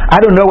Mishpat. I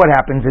don't know what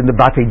happens in the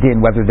Batei Din,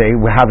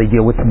 how they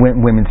deal with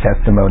women's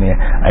testimony.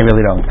 I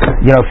really don't.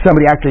 If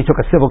somebody actually took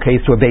a civil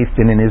case to a beis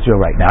din in Israel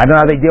right now, I don't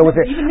know how they deal with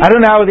it. I don't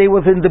know how they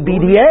was in the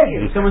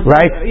BDA,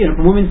 right? If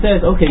a woman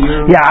says, "Okay,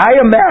 you're..." Yeah, I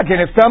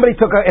imagine if somebody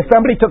took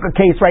a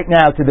case right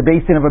now to the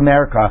beis din of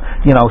America,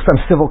 some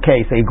civil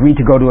case, they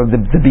agreed to go to the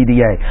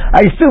BDA.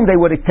 I assume they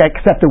would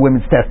accept the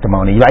women's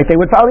testimony, right?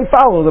 They would probably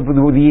follow the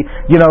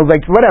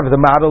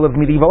model of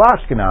medieval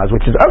Ashkenaz,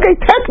 which is okay.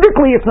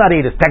 Technically, it's not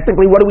edus.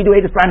 Technically, what do we do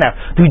edus right now?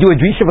 Do we do a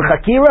drisha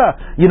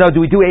v'chakira? Do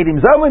we do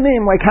edim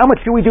zomanim? Like, how much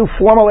do we do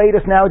formal edus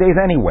this nowadays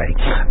anyway.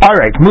 All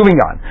right,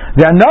 moving on.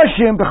 The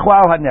anashim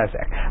b'chlal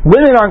hanezek.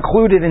 Women are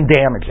included in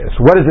damages.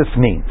 What does this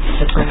mean?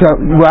 So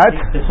what?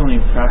 That's only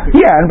property.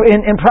 Yeah,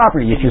 in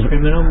property issues.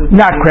 Criminal?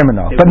 Not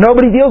criminal, but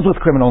nobody deals with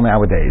criminal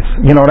nowadays.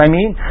 You know what I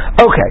mean?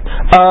 Okay.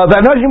 The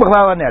anashim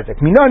b'chlal hanezek.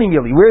 Minani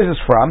mili. Where is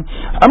this from?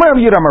 Amar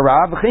Rabbi Yehuda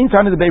Amarav. V'chein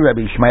tanu debei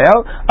Rabbi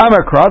Ishmael.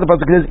 Amar Kra. The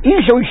pasuk says,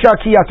 "Isha isha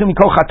ki yatum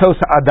mikol chatos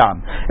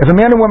adam." If a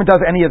man and woman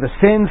does any of the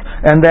sins,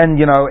 and then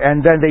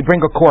they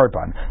bring a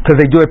korban because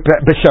they do it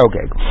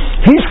b'shogeg.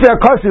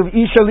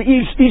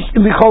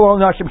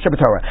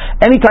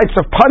 Any types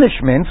of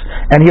punishments,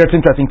 and here it's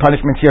interesting.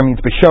 Punishments here means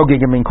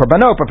b'shogeg and mean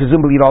korbanot, but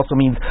presumably it also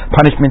means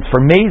punishments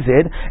for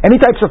mazid. Any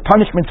types of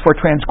punishments for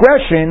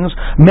transgressions,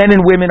 men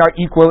and women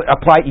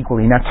apply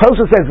equally. Now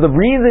Tosa says the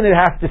reason it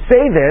has to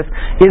say this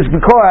is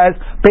because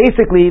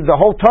basically the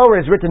whole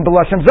Torah is written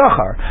b'lashon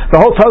zachar. The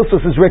whole Torah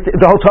is written.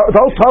 The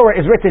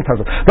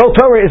whole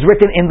Torah is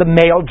written in the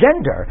male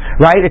gender,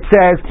 right? It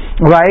says,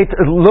 right,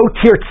 lo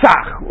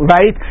tirtzach,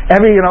 right?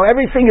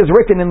 Everything is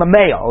written in the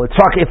male. It's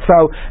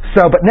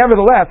so, but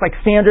nevertheless, like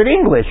standard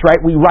English, right?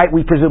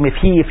 We presume if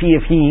he,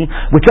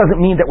 which doesn't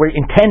mean that we're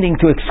intending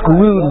to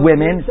exclude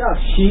women.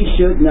 She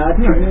should not.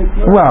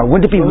 Well,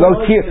 wouldn't it be lo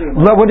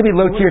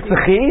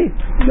tirtzachi?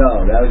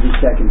 No, that would be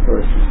second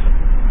person.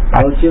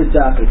 Lo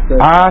tirtzach is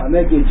third. I'll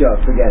make you a joke.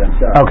 Forget. I'm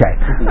sorry. Okay.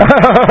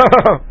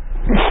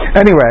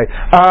 Anyway,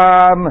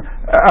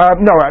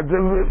 no,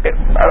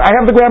 I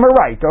have the grammar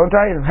right, don't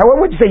I? How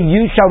would you say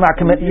you shall not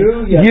commit?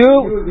 You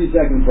would be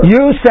second person.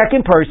 You,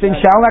 second person,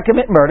 shall not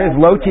commit murder. Is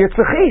lo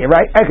tirtzachi,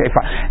 right? Okay,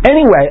 fine.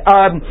 Anyway,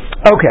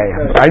 okay,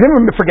 I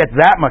didn't forget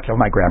that much of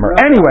my grammar.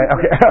 Anyway,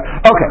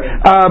 okay.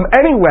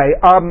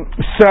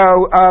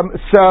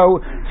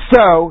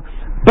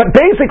 But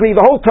basically,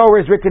 the whole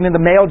Torah is written in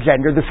the male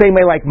gender, the same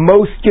way like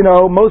most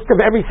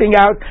of everything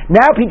out.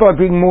 Now people are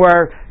being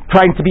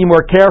trying to be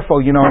more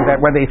careful,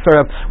 that when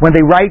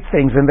they write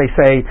things and they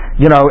say,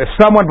 if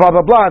someone blah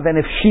blah blah,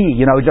 then if she,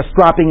 just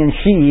dropping in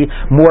she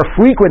more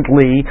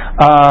frequently,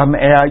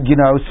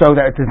 so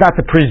that it's not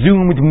the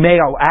presumed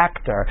male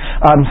actor.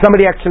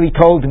 Somebody actually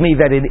told me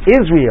that in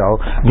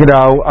Israel,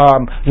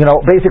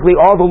 basically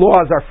all the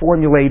laws are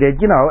formulated.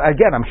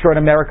 Again, I'm sure in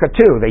America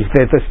too,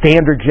 the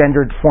standard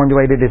gender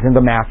formulated is in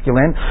the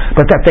masculine,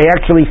 but that they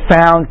actually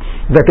found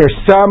that there's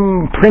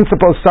some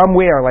principle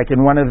somewhere, like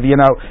in one of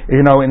in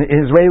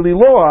Israeli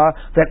law,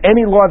 that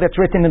any law that's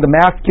written in the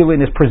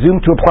masculine is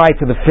presumed to apply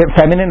to the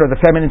feminine, or the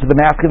feminine to the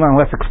masculine,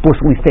 unless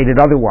explicitly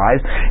stated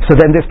otherwise. So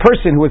then this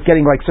person who was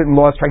getting certain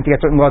laws, trying to get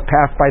certain laws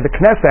passed by the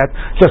Knesset,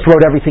 just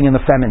wrote everything in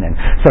the feminine.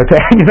 So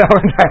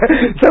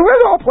so it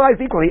all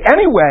applies equally.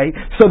 Anyway,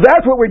 so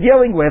that's what we're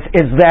dealing with,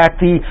 is that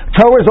the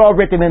Torah is all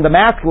written in the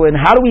masculine.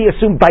 How do we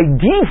assume by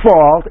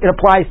default it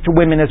applies to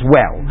women as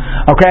well?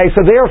 Okay,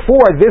 so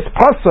therefore this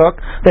pasuk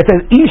that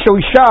says isha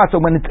isha,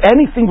 so when it's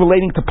anything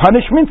relating to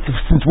punishments,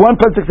 since one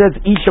pasuk says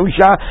isha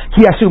isha,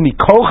 he assume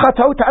mikol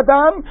chatot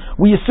adam,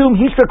 we assume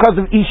he's because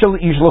of isha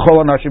ish l'chol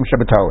anashim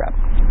shebetorah.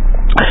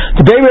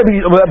 Today, it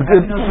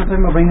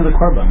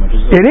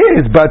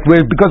is, but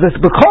because it's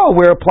b'chol,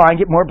 we're applying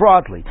it more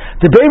broadly.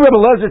 Today, Rebbe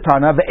Lezer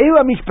Tana,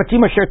 ve'ela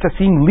mishpatim asher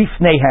tasim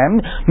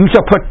lifneihem, you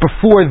shall put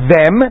before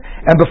them,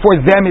 and before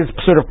them is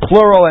sort of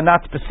plural and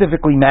not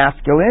specifically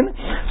masculine.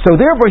 So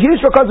therefore,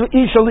 here's because of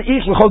isha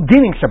ish l'chol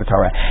dinim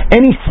shebetorah.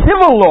 Any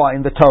civil law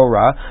in the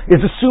Torah is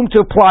assumed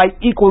to apply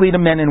equally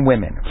to men and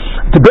women.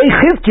 Today,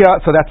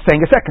 Chizkiah, so that's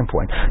saying a second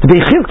point.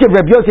 Today, Chizkiah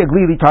Reb Yossi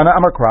Aglili Tana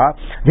Amakra,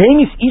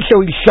 ve'emis isha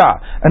isha,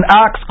 an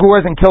ox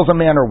gores and kills a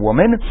man or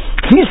woman.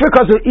 He's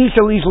because of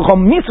isha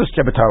l'chol misus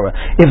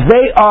shebetorah. If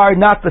they are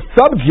not the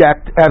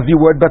subject, as you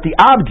would, but the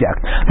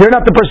object, they're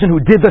not the person who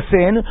did the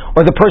sin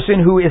or the person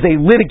who is a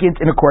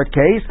litigant in a court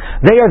case.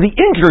 They are the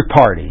injured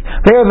party.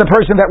 They are the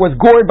person that was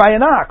gored by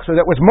an ox or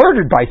that was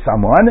murdered by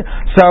someone.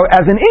 So,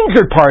 as an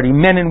injured party,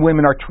 men and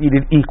women are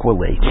treated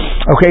equally.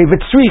 Okay,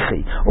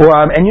 v'tzrichi,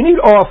 and you need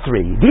all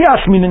three.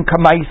 Diashminin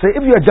kamaisa.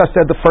 If you had just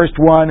said the first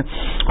one,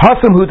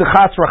 hasam hu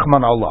dechas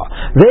rachman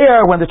Allah.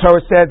 There, when the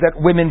Torah said that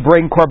women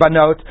bring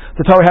korbanot,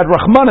 the Torah had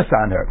rachmanas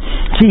on her.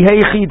 Ki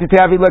heichi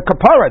titavi le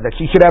kapara, that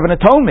she should have an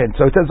atonement.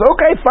 So it says,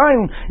 okay,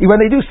 fine. When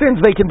they do sins,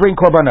 they can bring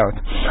korbanot.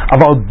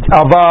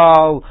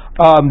 Aval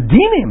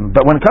dinim,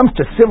 but when it comes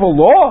to civil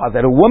law,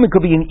 that a woman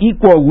could be an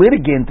equal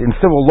litigant in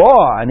civil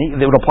law, and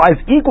it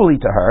applies equally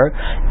to her.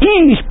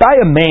 Ish,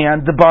 by a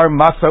man, the bar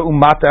masa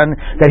umatan,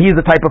 that he's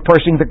the type of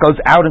person that goes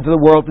out into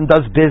the world and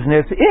does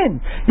business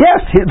in.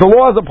 Yes, the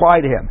laws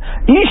apply to him.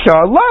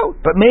 Isha, lo,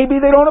 but maybe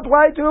they don't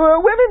apply to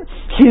women.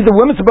 The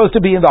woman's supposed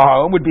to be in the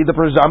home, would be the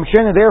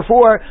presumption, and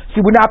therefore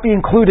she would not be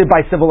included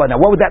by civil law.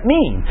 Now, what would that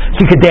mean?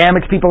 She could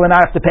damage people and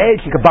not have to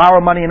pay. She could borrow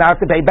money and not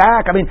have to pay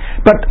back.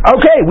 But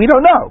okay, we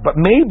don't know. But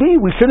maybe maybe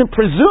we shouldn't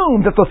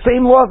presume that the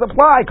same laws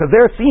apply because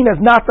they're seen as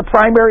not the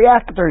primary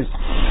actors.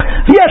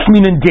 Yes,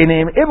 minin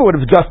dinim, if it would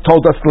have just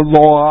told us the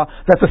law,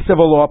 that the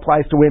civil law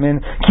applies to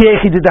women, in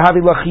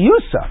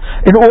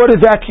order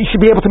that she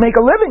should be able to make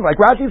a living.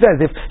 Like Rashi says,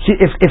 if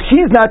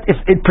she's not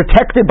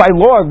protected by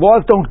law,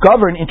 laws don't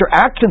govern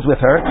interactions with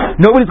her,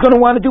 nobody's going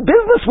to want to do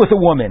business with a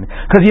woman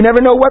because you never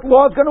know what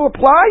law is going to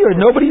apply, or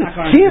nobody's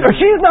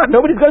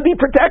going to be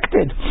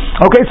protected.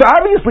 Okay, so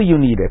obviously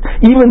you need it,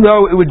 even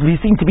though it would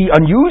seem to be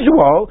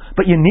unusual,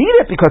 but you need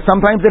it because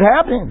sometimes it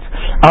happens.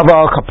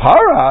 Aval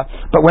kapara,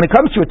 but when it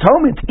comes to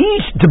atonement,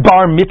 ish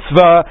debar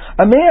mitzvah,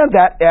 a man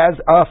that has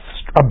a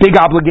big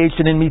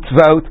obligation in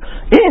mitzvot,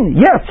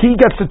 yes, he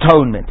gets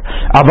atonement.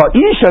 Aval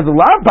isha the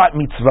lav bat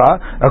mitzvah.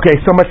 Okay,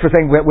 so much for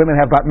saying women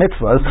have bat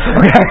mitzvahs.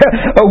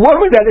 A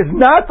woman that is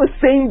not the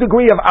same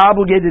degree of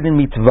obligated in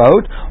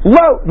mitzvot,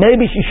 well,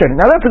 maybe she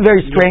shouldn't. Now that's a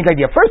very strange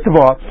idea. First of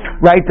all,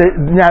 right?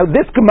 Now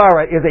this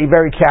Gemara is a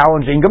very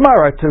challenging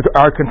Gemara to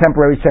our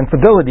contemporary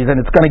sensibilities, and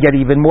it's going to get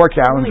even more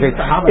challenging.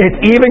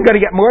 It's even going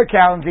to get more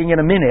challenging in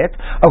a minute.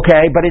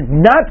 Okay, but it's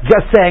not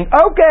just saying,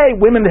 okay,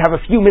 women have a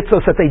few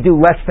mitzvahs that they do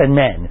less than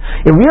men.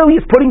 It really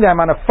is putting them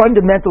on a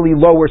fundamentally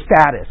lower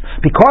status.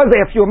 Because they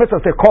have fewer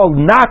mitzvahs, they're called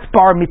not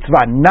bar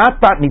mitzvah,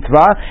 not bat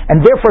mitzvah,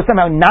 and therefore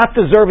somehow not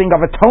deserving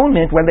of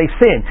atonement when they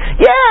sin.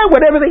 Yeah,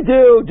 whatever they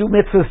do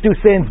mitzvahs, do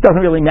sins,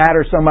 doesn't really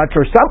matter so much,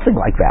 or something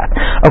like that.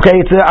 Okay,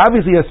 it's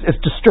obviously a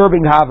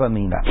disturbing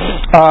havamina.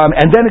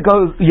 And then it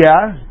goes,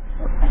 yeah?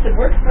 It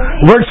works for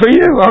me. Works for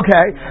you,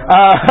 okay.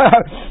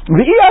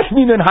 The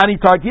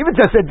even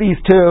just said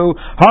these two.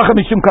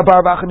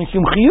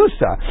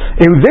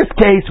 In this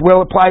case,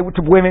 will apply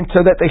to women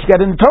so that they should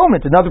get an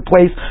atonement. Another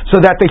place, so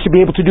that they should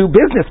be able to do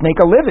business, make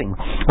a living.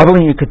 But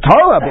when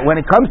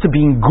it comes to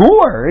being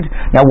gored,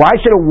 now why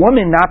should a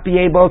woman not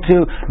be able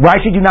to? Why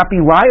should you not be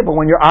liable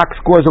when your ox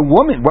gores a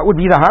woman? What would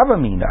be the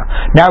havamina?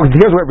 Now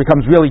here's where it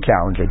becomes really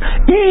challenging.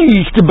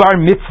 Ish bar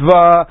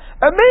mitzvah,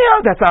 a male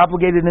that's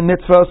obligated in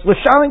mitzvahs,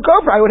 l'shalim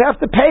kofar. I would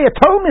have to pay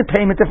atonement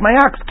payment if my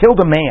ox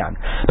killed a man.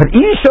 But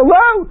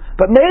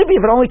maybe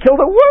if it only killed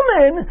a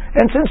woman,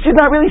 and since she's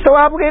not really so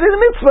obligated in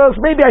mitzvahs,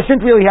 maybe I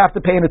shouldn't really have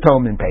to pay an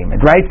atonement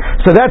payment, right?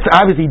 So that's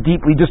obviously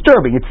deeply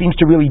disturbing. It seems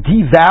to really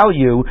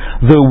devalue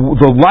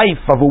the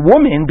life of a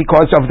woman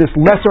because of this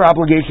lesser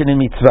obligation in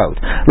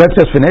mitzvot. Let's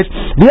just finish.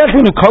 If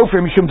you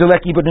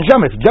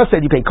just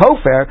said you pay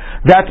kofar,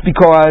 that's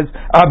because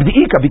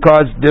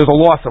because there's a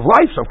loss of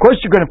life, so of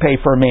course you're going to pay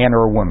for a man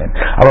or a woman.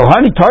 But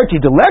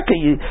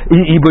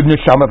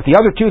the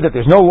other two, that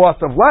there's no loss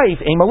of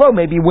life,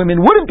 maybe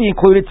women wouldn't be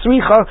included, so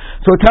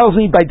it tells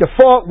me by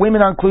default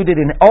women are included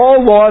in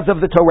all laws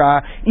of the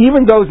Torah,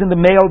 even those in the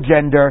male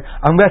gender,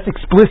 unless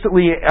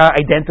explicitly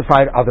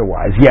identified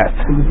otherwise. Yes?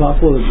 Is it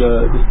possible that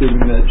the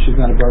statement that she's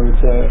not a bar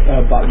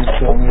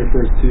mitzvah only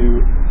refers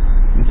to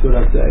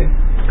mitzvot say?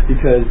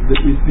 Because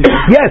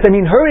yes, I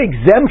mean her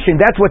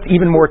exemption. That's what's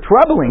even more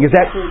troubling. Is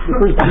that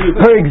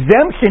her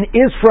exemption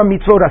is from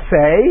mitzvot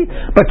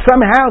aseh, but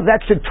somehow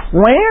that should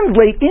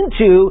translate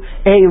into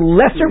a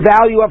lesser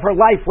value of her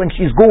life when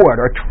she's gored,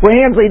 or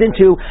translate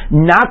into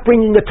not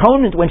bringing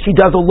atonement when she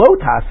does a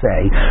lot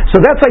aseh. So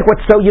that's like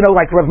what's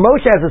like Rav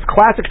Moshe has this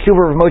classic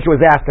tshuva. Rav Moshe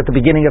was asked at the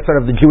beginning of sort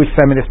of the Jewish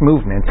feminist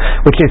movement,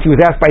 which is he was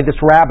asked by this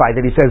rabbi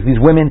that he says these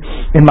women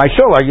in my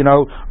shul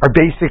are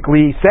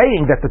basically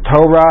saying that the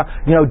Torah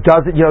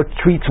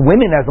treats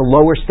women as a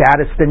lower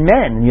status than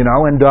men,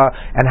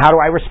 and how do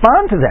I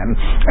respond to them?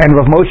 And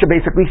Rav Moshe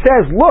basically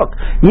says, look,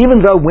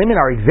 even though women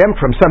are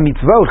exempt from some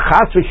mitzvot,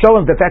 chas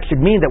v'sholem, that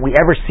should mean that we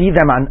ever see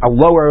them on a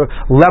lower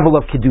level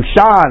of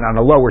kedusha, on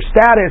a lower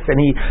status, and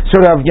he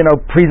sort of,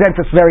 presents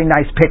this very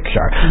nice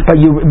picture. But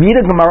you read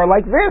a Gemara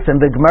like this, and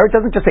the Gemara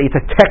doesn't just say it's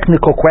a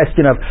technical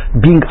question of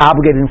being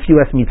obligated in few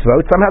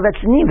mitzvot. Somehow that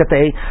should mean that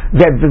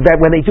that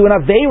when they do an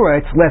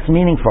aveira, it's less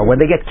meaningful. When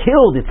they get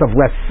killed, it's of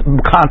less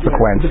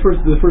consequence. Yeah,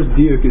 the first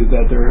diuk is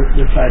that they're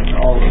tied in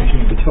all of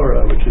the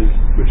Torah,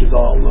 which is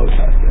all low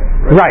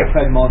taseh, right? Right.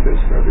 Tied malchus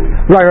for every.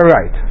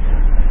 Right.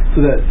 So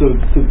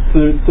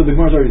the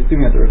Gemara is already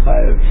assuming that they're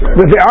chayav.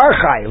 But they are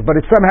chayav, but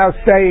it's somehow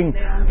saying,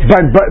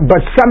 but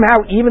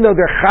somehow even though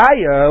they're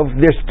chayav,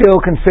 they're still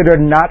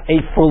considered not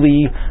a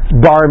fully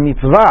bar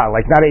mitzvah,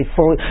 like not a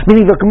fully.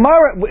 Meaning the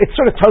Gemara, it's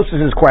sort of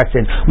Tosfos'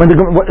 question.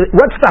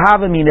 What's the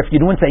hava mean if you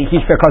don't say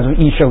ish because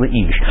of isha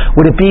leish?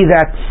 Would it be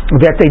that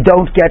they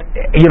don't get,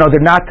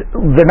 they're not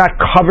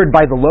covered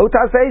by the lot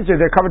asehs,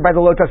 or they're covered by the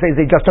lot asehs,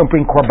 they just don't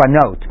bring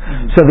korbanot?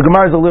 Mm-hmm. So the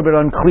Gemara is a little bit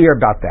unclear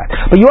about that.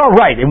 But you are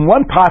right. In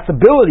one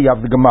possibility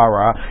of the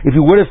Gemara, if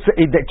you would have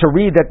to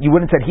read that you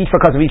wouldn't have said hish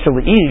because of isha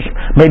leish,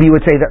 maybe you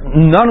would say that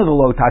none of the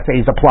lot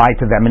asehs apply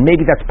to them, and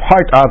maybe that's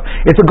part of.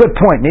 It's a good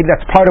point. Maybe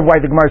that's part of why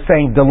the Gemara is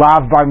saying the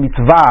lav bar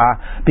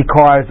mitzvah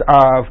because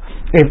of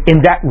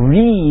in that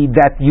read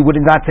that you would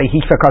not say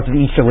Hisha Kasav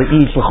Isha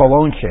Le'ish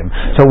L'Cholonshim.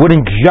 So it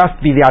wouldn't just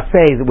be the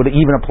Asay, it would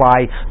even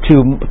apply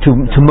to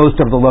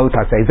most of the Lot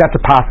Asays. That's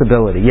a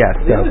possibility, yes.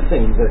 The other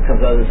thing that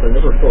comes out of this I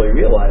never fully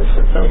realized,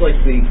 it sounds like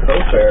the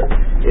kosher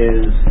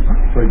is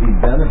for the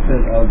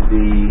benefit of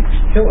the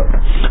killer.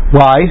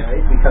 Why?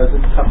 Right? Because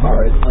it's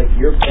kapara. It's like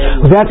you're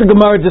paying... That's a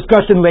Gemara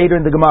discussion later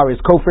in the Gemara. Is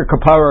kofar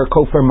kapara or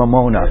kofar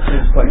mamona?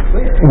 It's quite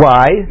clear.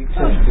 Why?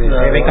 Because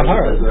they make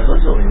kapara,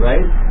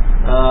 right?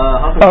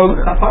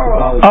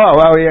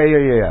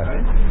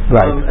 Yeah.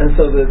 Right. And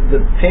so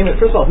the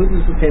payment, first of all, who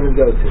does the payment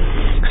go to?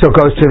 So it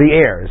goes to the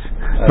heirs.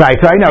 Right,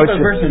 so I know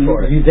it's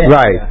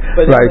right.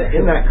 But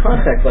in that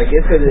context, like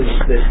if it is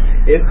that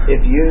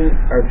if you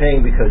are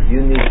paying because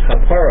you need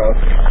kapara,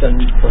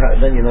 then you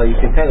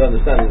can kind of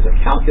understand there's a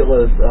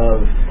calculus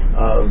of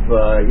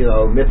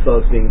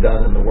mitzvahs being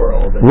done in the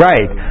world.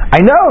 Right. I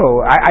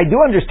know. I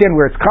do understand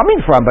where it's coming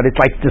from, but it's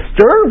like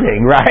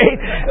disturbing,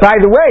 right? By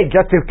the way,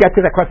 just to get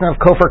to the question of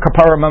kofar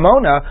kapara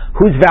mamona,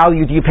 whose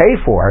value do you pay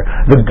for?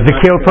 The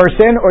killed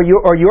person or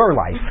your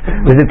life?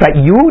 Because it's like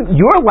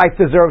your life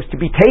deserves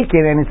to be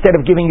taken, and instead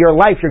of giving your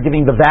life, you're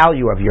giving the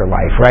value of your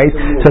life, right?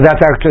 So that's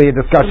actually a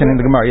discussion in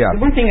the Gemara. Yeah.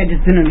 The one thing I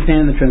just didn't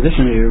understand in the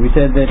transition here, we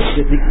said that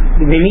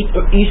they meet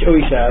ish or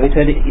isha. We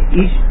said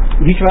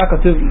ish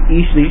katuv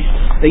ish lish.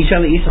 Isha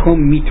leish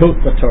chum mitot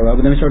b'Torah.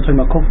 But then we started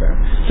talking about kofar.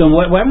 So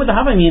what would the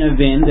Havamina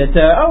have been that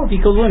if he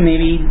killed one,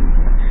 maybe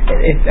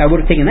if I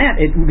would have taken that,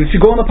 it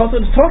should go on the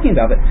pasuk that's talking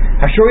about it.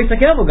 Hashori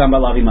sakevu gam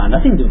balaviman.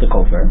 Nothing to do with the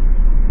kofar.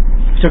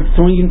 So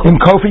in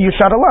kofar you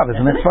shot a love,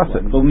 isn't it?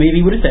 But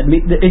maybe he would have said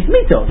it's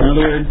mitos. In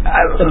other words,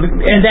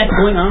 and that's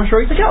going on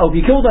Hashori sakevu.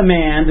 If you killed a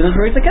man, then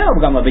Hashori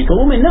sakevu gam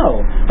balaviman. No.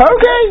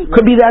 Okay,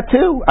 could be that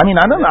too. I mean,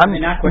 I don't know.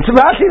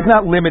 Rashi is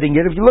not limiting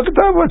it. If you look at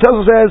what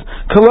Tosfos says,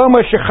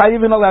 Koloma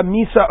shechayivin ala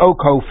misa o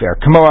kofar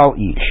kamo al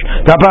ish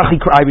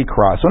dabachi ivy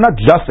cross. So not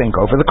just in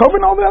kofar, the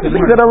kofar and all the other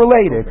things that are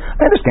related.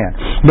 I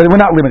understand, but we're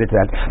not limited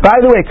to that.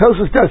 By the way,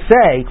 Tosfos does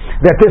say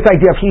that this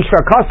idea of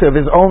hishra kasav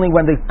is only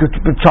when they're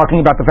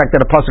talking about the fact that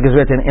a pasuk is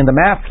written in the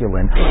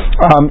masculine.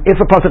 If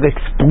a pasuk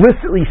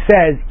explicitly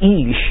says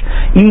ish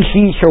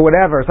or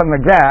whatever,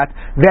 something like that,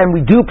 then we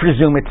do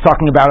presume it's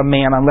talking about a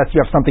man unless you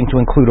have something to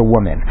include a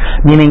woman.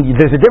 Meaning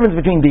there's a difference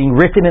between being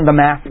written in the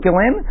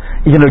masculine,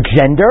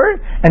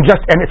 gender, and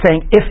it's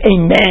saying if a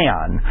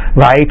man,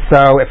 right?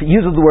 So if it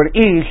uses the word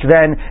ish,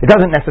 then it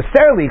doesn't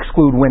necessarily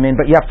exclude women,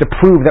 but you have to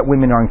prove that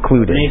women are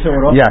included.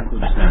 Yeah.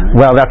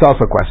 Well, that's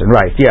also a question,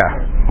 right?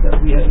 Yeah.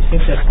 It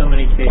seems that so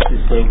many cases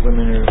where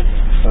women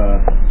are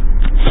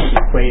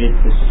equated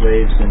to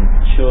slaves and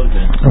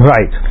children.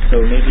 Right. So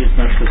maybe it's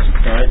not so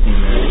surprising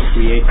that it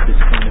creates this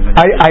kind of...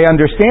 I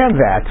understand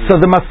that. So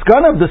the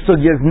maskana of the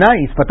sugya is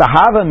nice, but the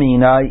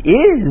havamina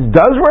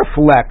does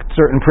reflect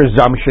certain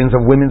presumptions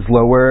of women's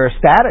lower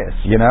status,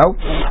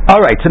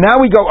 All right, so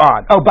now we go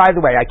on. Oh, by the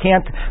way, I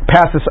can't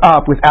pass this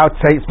up without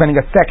spending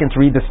a second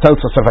to read this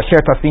Tosfos of Asher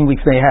Tasim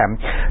Lifneihem.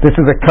 This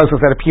is a Tosfos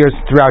that appears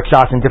throughout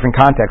Shas in different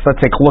contexts. Let's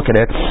take a look at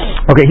it.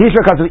 Okay, here's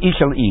your cause of Ish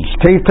al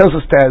Ish.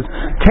 Tosfos says,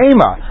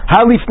 Tema,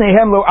 how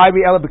lifneihem lo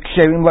ivri ela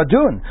b'ksherim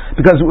ladun.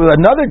 Because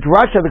another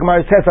drasha the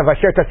Gemara says of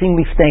Asher Tasim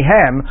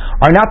Lifneihem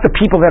are not the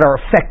people that are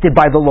affected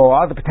by the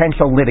law, the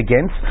potential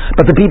litigants,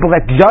 but the people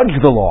that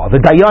judge the law, the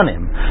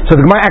dayanim. So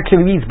the Gemara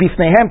actually reads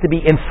b'fneihem to be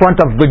in front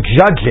of the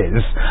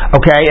judges,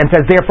 okay, and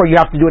says therefore you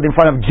have to do it in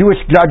front of Jewish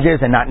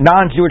judges and not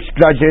non-Jewish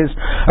judges,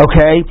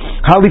 okay.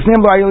 How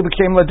lifneihem lo ivri ela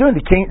b'ksherim ladun.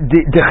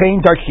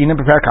 Dechein darshinim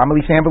Bava Kamma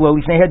lifneihem below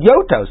lifnei had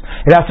yotos.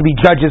 It has to be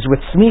judges with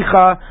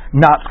smicha,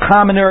 not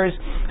commoners.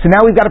 So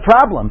now we've got a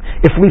problem.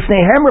 If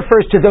Lifneihem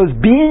refers to those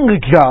being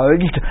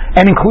judged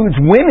and includes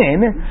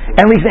women,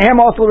 and Lifneihem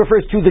also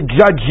refers to the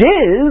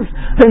judges,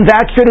 then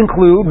that should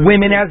include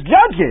women as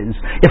judges.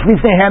 If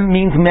Lifneihem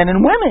means men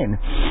and women.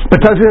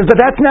 But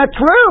that's not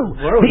true.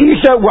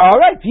 Isha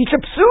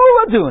psula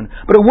ladun.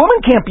 But a woman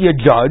can't be a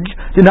judge.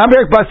 That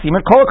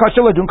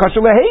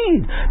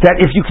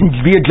if you can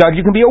be a judge,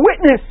 you can be a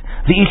witness.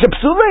 The Isha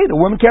psula, the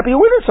woman can't be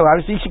a witness, so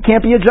obviously she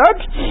can't be a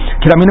judge.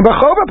 The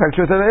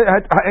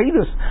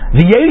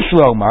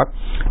Yeshloma,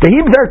 the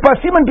Hebrew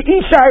Basiman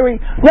Ishari.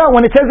 No,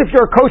 when it says if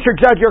you're a kosher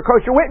judge, you're a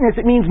kosher witness,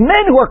 it means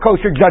men who are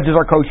kosher judges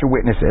are kosher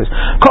witnesses.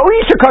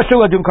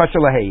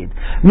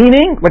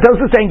 Meaning, what those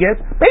are saying is,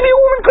 maybe a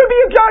woman could be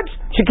a judge.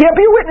 She can't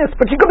be a witness,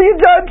 but she could be a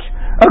judge.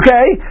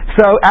 Okay,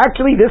 so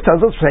actually, this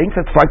tells us things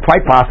it's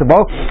quite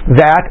possible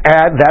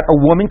that a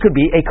woman could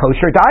be a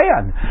kosher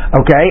dayan.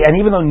 Okay, and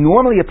even though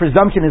normally a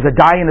presumption is a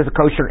dayan is a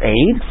kosher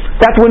aid,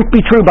 that wouldn't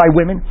be true by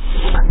women.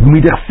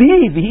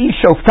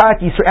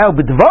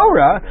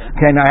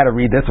 Okay, now I had to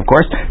read this, of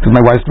course, because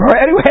my wife's Torah.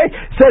 Anyway,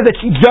 says that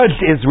she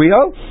judged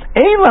Israel.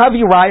 Now, of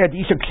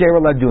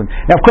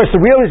course, the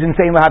real reason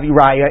saying lahavi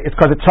raya is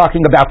because it's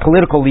talking about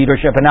political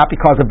leadership and not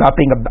because about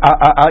being a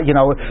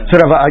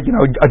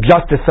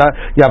justice.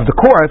 You have the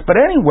course, but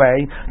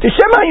anyway, well,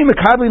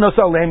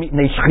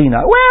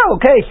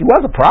 okay, she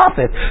was a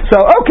prophet,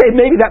 so okay,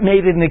 maybe that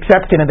made it an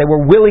exception, and they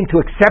were willing to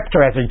accept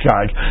her as a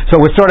judge. So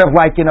it's sort of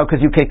like,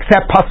 because you can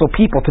accept puzzle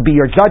people to be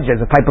your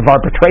judges, a type of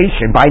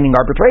arbitration, binding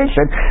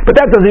arbitration, but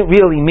that doesn't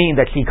really mean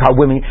that she called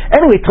women.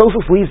 Anyway,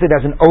 Tosfos leaves it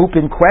as an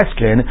open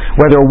question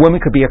whether a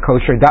woman could be a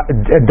kosher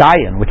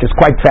dayan, which is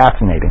quite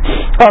fascinating.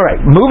 All right,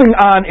 moving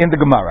on in the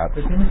Gemara.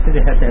 But then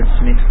they have to have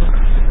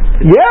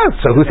smicha. Yeah,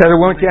 so who said a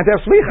woman can't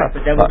have smicha?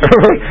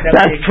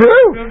 That's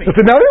true.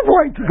 That's another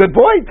point. Good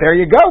point. There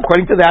you go.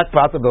 According to that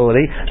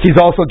possibility, she's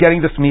also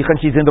getting the smicha and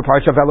she's in the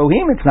parsha of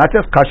Elohim. It's not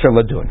just kasher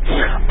ladun.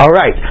 All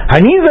right.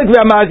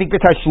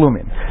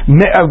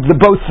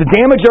 Both the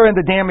damager and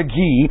the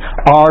damagee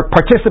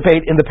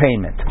participate in the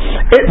payment.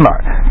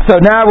 Itmar.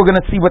 So now we're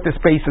going to see what this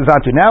space is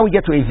onto. Now we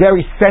get to a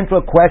very central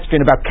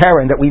question about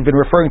Karen that we've been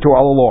referring to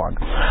all along.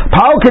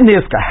 Pal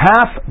Kaniska,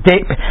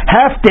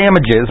 half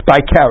damages by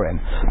Karen.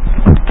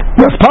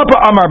 Rav Papa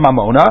Amar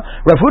Mamona,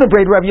 Rav Huda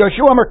Braid, Rav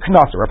Yoshua Amar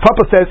Knasa. Rav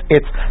Papa says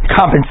it's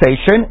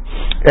compensation,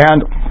 and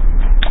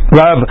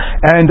Rav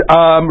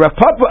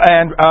Papa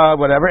and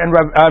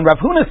Rav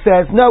Huna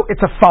says no,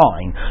 it's a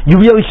fine. You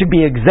really should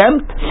be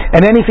exempt,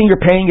 and anything you're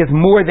paying is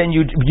more than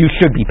you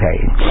should be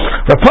paying.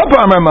 Rav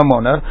Papa Amar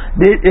Mamona,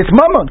 it's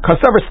mamon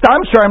kasaver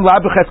stam sharm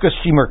labucheskas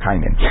shimer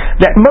kaimin.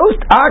 That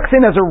most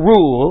oxen, as a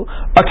rule,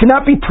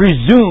 cannot be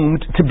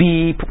presumed to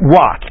be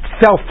watched,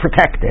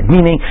 self-protected.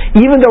 Meaning,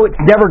 even though it's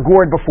never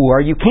gored before,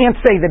 you can't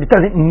say that it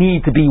doesn't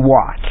need to be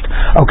watched.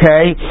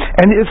 Okay,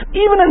 and if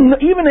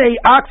even a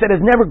ox that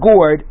has never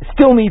gored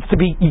still needs to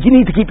be, you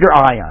need to keep your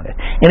eye on it.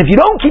 And if you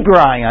don't keep your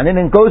eye on it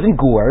and it goes and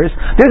gores,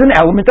 there's an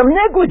element of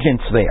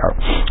negligence there.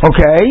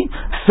 Okay?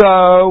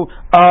 So,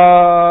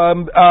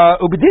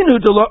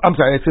 ubedinu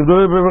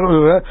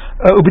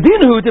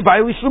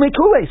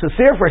so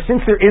therefore,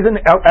 since there is an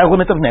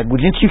element of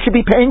negligence, you should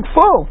be paying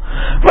full.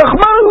 But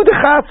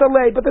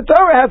the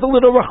Torah has a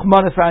little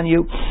rachmanis on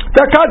you.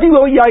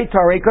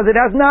 Because it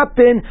has not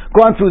been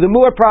gone through the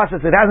Mu'ah process,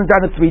 it hasn't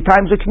done it 3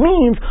 times, which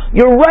means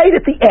you're right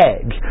at the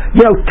edge.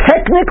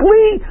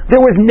 Technically,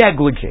 there was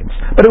negligence,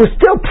 but it was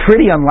still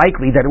pretty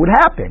unlikely that it would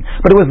happen.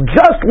 But it was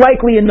just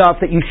likely enough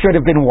that you should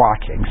have been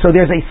watching. So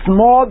there's a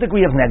small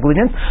degree of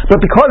negligence, but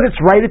because it's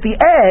right at the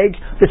edge,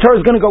 the Torah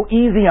is going to go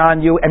easy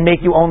on you and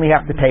make you only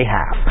have to pay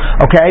half.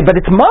 Okay? But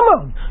it's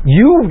mammon.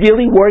 You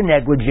really were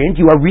negligent.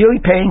 You are really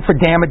paying for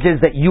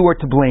damages that you are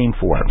to blame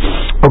for.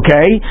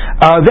 Okay?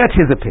 That's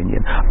his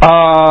opinion.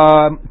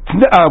 Rav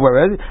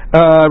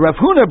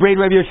Huna, Braid,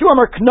 Rav Yeshua,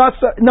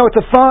 no, it's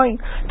a fine.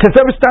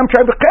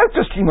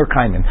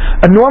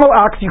 A normal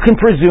ox, you can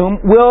presume,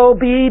 will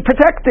be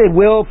protected,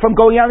 from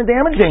going out and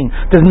damaging.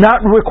 Does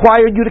not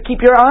require you to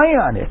keep your eye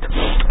on it.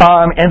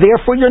 And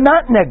therefore you're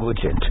not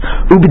negligent.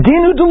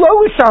 Ubedinu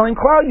delo ishalim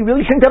klal, you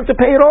really shouldn't have to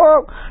pay it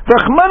all.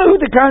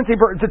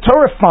 The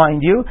Torah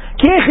fined you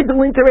to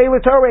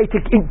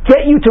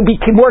get you to be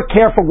more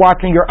careful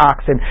watching your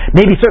oxen.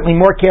 Maybe certainly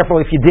more careful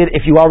if it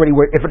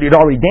had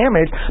already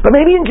damaged, but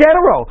maybe in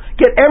general,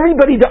 get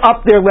everybody to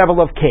up their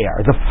level of care.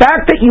 The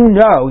fact that you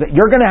know that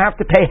you're going to have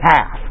to pay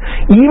half,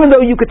 even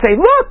though you could say,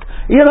 look,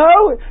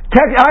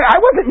 I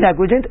wasn't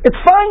negligent, it's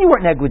fine you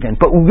weren't negligent,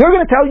 but we're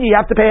going to tell you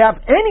have to pay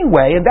half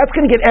anyway, and that's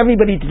going to get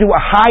everybody to do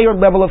a higher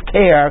level of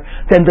care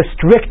than the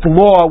strict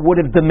law would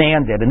have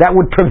demanded, and that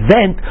would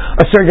prevent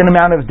a certain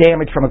amount of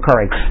damage from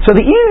occurring. So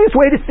the easiest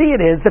way to see it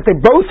is that they're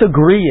both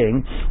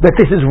agreeing that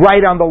this is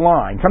right on the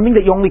line. Something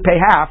that you only pay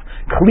half,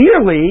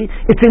 clearly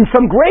it's in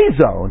some gray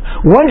zone.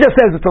 One just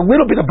says it's a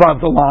little bit above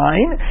the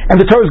line,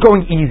 and the Torah is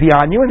going easy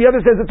on you, and the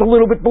other says it's a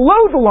little bit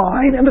below the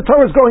line, and the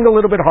Torah is going a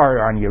little bit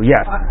harder on you.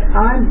 Yes.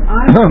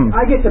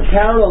 I get the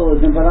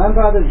parallelism, but I'm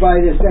bothered by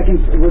the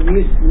second with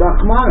use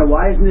Rahmana.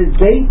 Why isn't it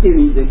baked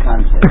in the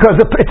concept? Because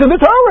it's in the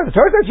Torah. The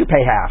Torah says you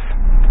pay half.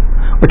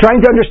 We're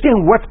trying to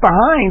understand what's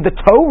behind the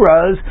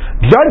Torah's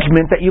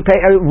judgment that you pay,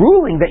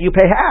 ruling that you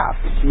pay half.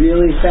 It's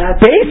really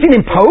fascinating. Basin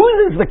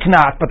imposes the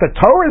knot, but the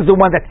Torah is the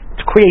one that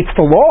creates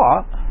the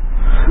law.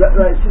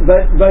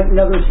 But in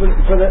other words,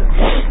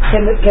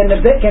 can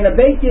a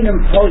Beit Din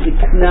impose a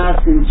knas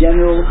in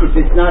general if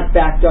it's not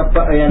backed up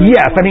by?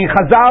 Yes,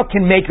 Chazal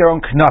can make their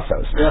own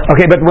knasos. Yeah.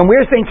 Okay, but when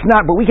we're saying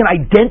knat, but we can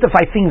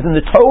identify things in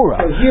the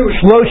Torah.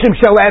 Shloshim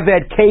shel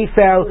eved,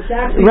 kefel. It's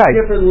actually a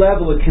different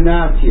level of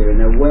knas here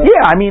in a way.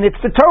 Yeah,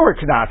 it's the Torah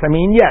knas.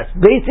 Yes,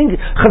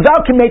 Chazal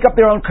can make up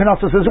their own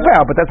knasos as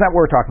well, but that's not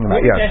what we're talking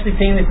about. Yes. Actually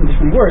saying this in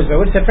different words. I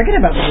would have said, forget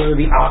about whether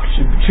the ox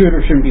should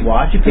or shouldn't be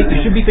watched. You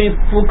should be paying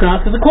full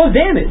knas because it caused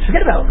damage.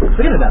 Forget about it.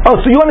 Oh,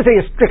 so you want to say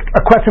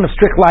a question of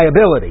strict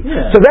liability.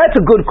 Yeah. So that's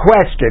a good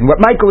question.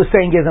 What Michael is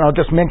saying is, and I'll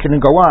just mention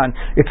and go on,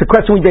 it's a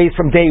question we raised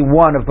from day 1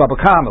 of Bava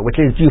Kamma,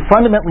 which is, do you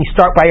fundamentally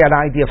start by an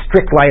idea of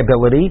strict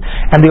liability,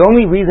 and the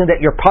only reason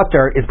that you're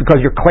putter is because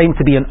you're claimed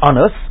to be an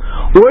unus,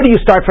 or do you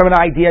start from an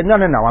idea, no,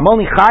 I'm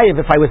only chayiv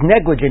if I was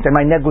negligent and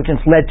my negligence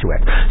led to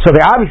it. So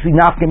the obviously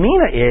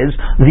nafkamina is,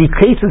 the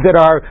cases that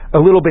are a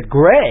little bit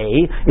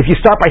gray, if you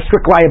start by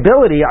strict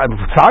liability, I'm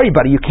sorry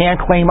buddy, you can't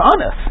claim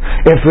unus.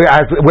 If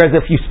Whereas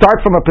if you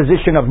start from a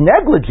position of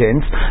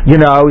negligence,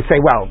 say,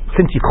 well,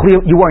 since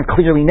you weren't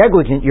clearly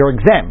negligent, you're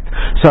exempt.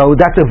 So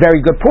that's a very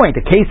good point.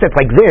 A case that's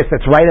like this,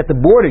 that's right at the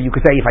border, you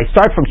could say, if I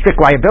start from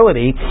strict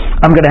liability,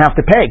 I'm going to have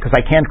to pay because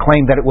I can't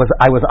claim that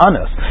I was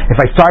honest. If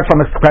I start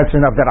from a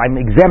question of that I'm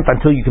exempt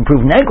until you can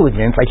prove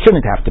negligence, I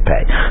shouldn't have to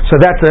pay. So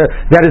that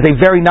is a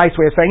very nice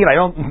way of saying it. I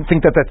don't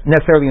think that that's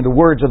necessarily in the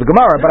words of the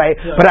Gemara,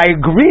 but I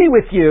agree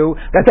with you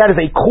that is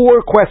a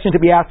core question to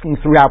be asking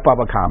throughout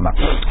Bava Kamma.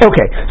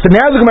 Okay, so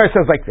now the Gemara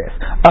says like this.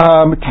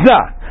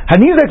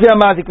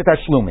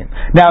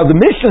 Now the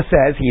Mishnah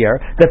says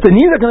here that the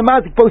nizak and the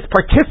mazik both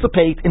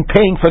participate in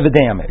paying for the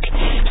damage.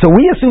 So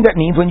we assume that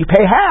means when you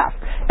pay half,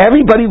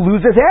 everybody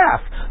loses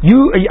half.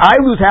 I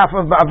lose half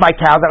of my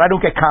cow that I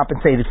don't get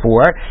compensated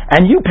for,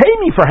 and you pay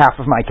me for half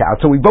of my cow.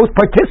 So we both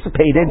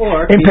participated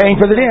in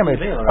paying for the damage.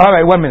 All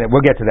right, 1 minute,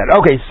 we'll get to that.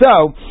 Okay,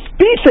 so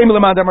if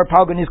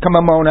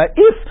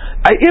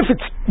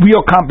it's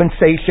real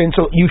compensation,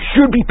 so you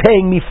should be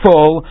paying me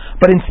full,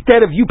 but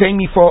instead of you paying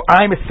me full,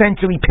 I'm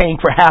essentially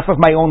paying for half of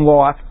my own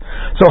loss.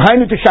 So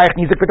that's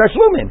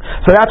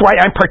why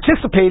I'm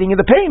participating in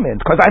the payment,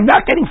 because I'm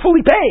not getting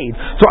fully paid.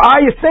 So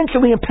I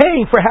essentially am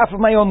paying for half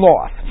of my own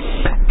loss.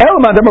 But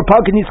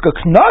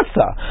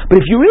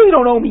if you really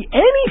don't owe me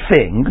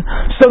anything,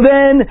 so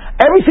then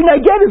everything I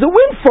get is a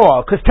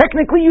windfall, because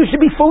technically you should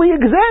be fully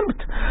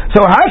exempt.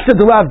 So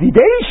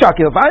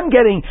if I'm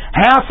getting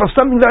half of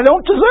something that I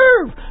don't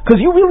deserve, because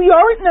you really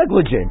aren't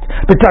negligent.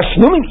 But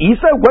Tashlumin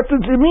Isa, what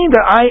does it mean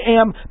that I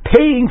am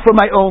paying for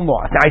my own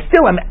loss? Now I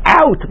still am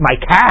out my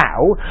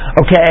cow,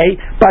 okay,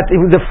 but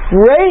the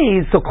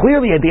phrase, so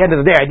clearly at the end of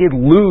the day I did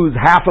lose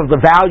half of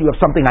the value of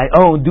something I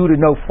own due to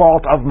no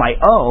fault of my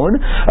own,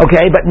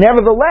 okay, but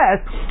nevertheless,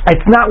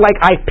 it's not like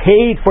I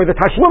paid for the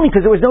tashluming,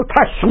 because there was no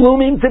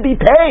tashluming to be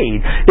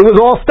paid. It was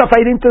all stuff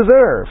I didn't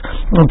deserve.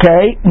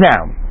 Okay,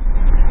 now,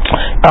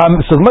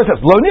 so the Gemara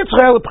says, Lo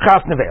nitzchel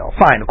l'pchas nevel.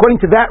 Fine.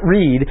 According to that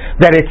read,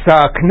 that it's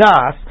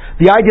knas,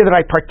 the idea that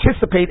I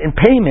participate in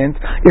payment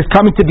is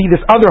coming to be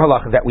this other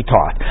halacha that we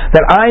taught,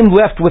 that I'm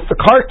left with the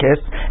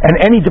carcass, and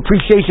any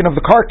depreciation of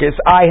the carcass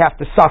I have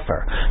to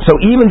suffer. So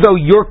even though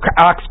your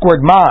ox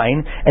scored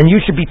mine, and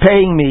you should be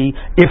paying me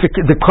if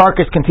the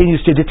carcass continues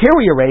to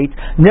deteriorate,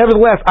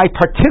 nevertheless I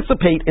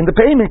participate in the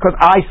payment because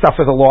I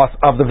suffer the loss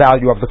of the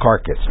value of the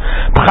carcass.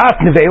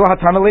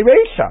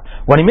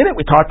 One minute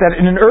we taught that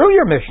in an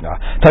earlier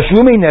Mishnah.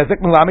 Tashlumi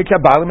nezek milamit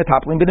shabalim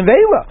metaplin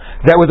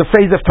b'nevela. That was a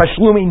phrase of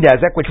tashlumi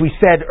nezek, which we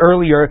said earlier.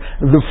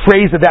 The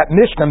phrase of that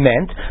Mishnah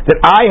meant that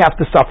I have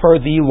to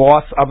suffer the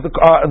loss of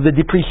the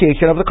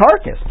depreciation of the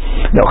carcass.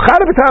 No,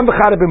 chada b'tam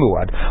v'chada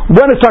b'muad.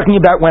 One is talking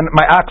about when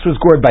my ox was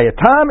gored by a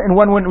tam, and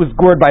one when it was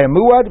gored by a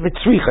muad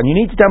v'tzrichan. You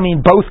need to tell me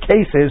in both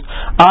cases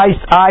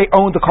I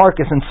own the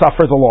carcass and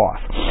suffer the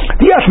loss.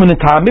 Diashman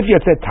tam, if you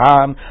had said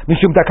tam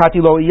mishum takati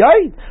lo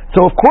iyayid.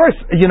 So of course,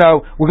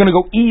 we're going to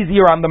go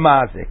easier on the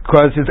mazik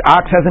because his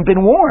ox hasn't been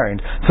warned.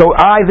 So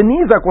the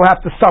nizak, will have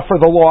to suffer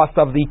the loss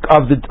of the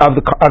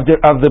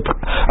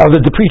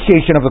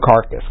depreciation of the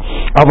carcass.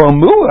 But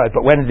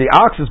when the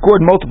ox is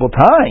gored multiple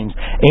times,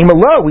 we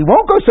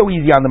won't go so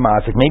easy on the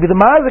mazik. Maybe the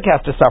mazik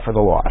has to suffer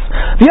the loss.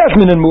 If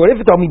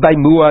it's only by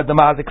muad, the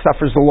mazik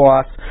suffers the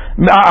loss.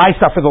 I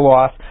suffer the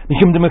loss.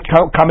 Because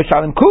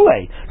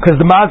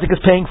the mazik is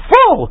paying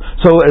full.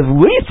 So at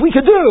least we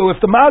could do, if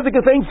the mazik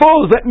is paying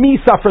full, is let me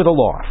suffer the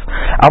loss.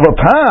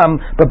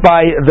 But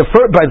by the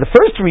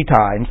first 3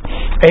 times,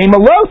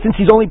 since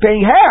he's only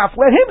paying half,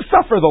 let him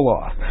suffer the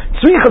loss.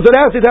 So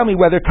now to tell me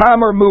whether tam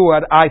or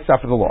muad, I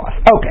suffer the loss.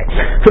 Okay,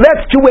 so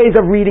that's 2 ways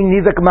of reading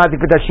nizak mazik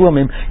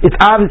v'tashlumim. It's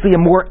obviously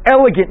a more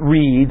elegant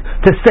read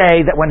to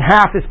say that when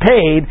half is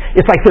paid,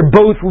 it's like they're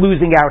both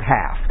losing out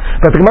half.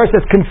 But the Gemara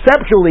says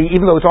conceptually,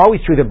 even though it's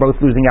always true they're both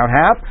losing out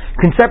half,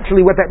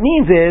 conceptually what that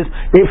means is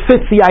it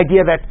fits the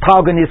idea that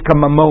palgan is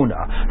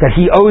kamamona, that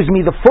he owes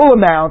me the full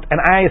amount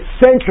and I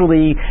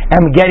essentially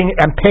am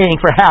paying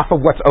for half of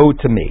what's owed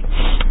to me.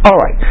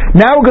 Alright,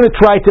 now we're going to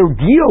try to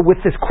deal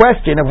with this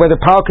question of whether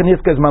palgan is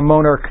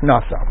mamona or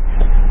knasa.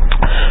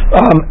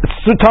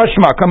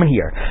 Tashma, come in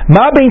here.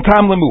 Ma bein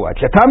tam lemuad.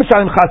 Tam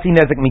shalim chasi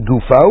nezek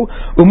migufo,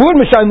 umuad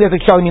mishalim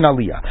nezek shalim min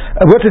aliyah.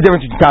 What's the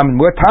difference between tam and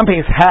muad? Tam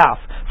pays half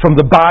from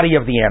the body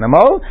of the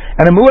animal,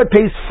 and a muad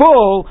pays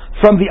full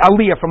from the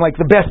aliyah, from like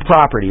the best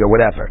property or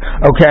whatever,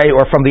 okay,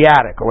 or from the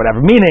attic or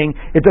whatever, meaning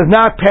it does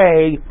not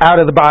pay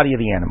out of the body of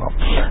the animal.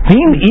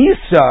 V'im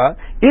isa,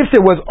 if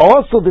there was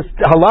also this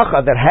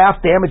halacha that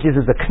half damages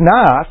is a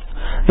knas,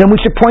 then we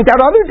should point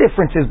out other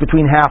differences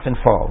between half and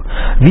full.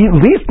 Tam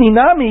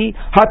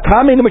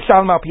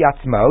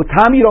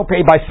you don't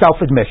pay by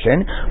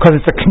self-admission, because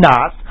it's a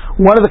knas.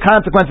 One of the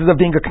consequences of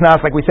being a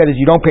knas, like we said, is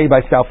you don't pay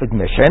by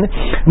self-admission.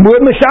 Muad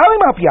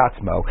mishalim al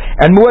piatzmo,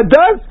 and muad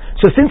does.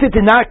 So since it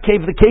did not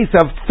give the case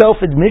of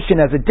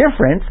self-admission as a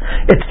difference,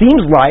 it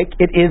seems like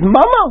it is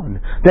mamon,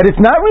 that it's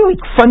not really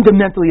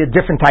fundamentally a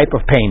different type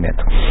of payment.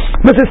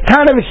 Mrs.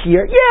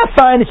 Tanavishir, yeah,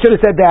 fine, it should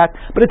have said that,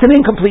 but it's an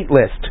incomplete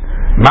list.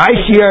 My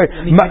shear.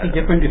 Anything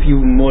different if you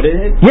mudded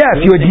it? Yeah,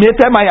 if you admit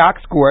that my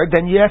ox scored,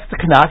 then yes, the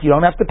knas, you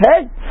don't have to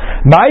pay.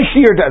 My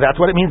shear, that's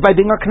what it means by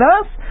being a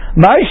knas.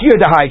 My shear,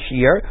 the high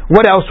shear.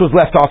 What else was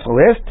left off the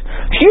list?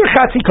 Shear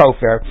chatzi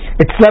kofer.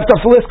 It's left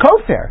off the list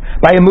kofer.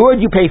 By a muad,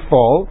 you pay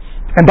full.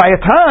 And by a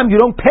tam, you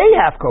don't pay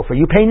half kofer,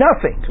 you pay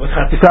nothing.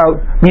 So,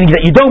 meaning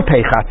that you don't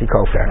pay chatzi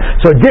kofer.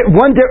 So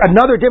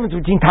another difference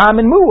between tam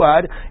and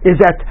muad is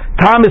that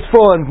tam is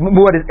full and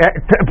muad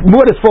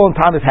is full and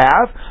tam is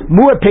half.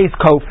 Muad pays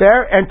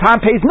kofer and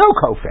tam pays no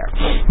kofer.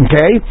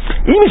 Okay?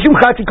 Even shum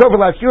chatzi kofer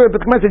last year, but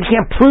the Gemara said you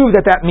can't prove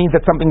that means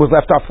that something was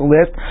left off the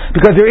list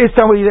because there is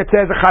somebody that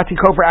says a chatzi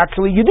kofer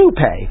actually you do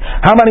pay.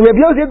 How many Reb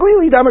Yosi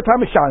agree? Damer tam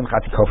mishalim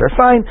chatzi kofer.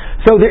 Fine.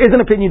 So there is an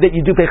opinion that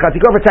you do pay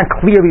chatzi kofer. It's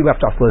not clearly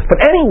left off the list.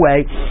 But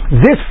anyway,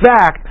 this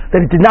fact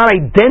that it did not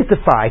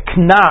identify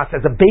knas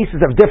as a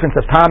basis of difference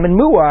of tam and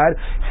muad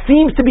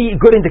seems to be a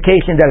good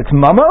indication that it's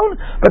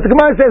mamon, but the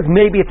Gemara says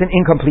maybe it's an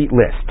incomplete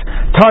list.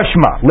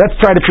 Tashma, let's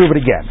try to prove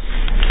it again.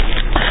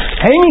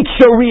 Heimik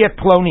shoriat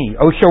ploni,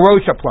 o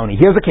shorosha ploni.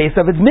 Here's a case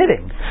of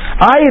admitting.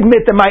 I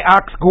admit that my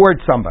ox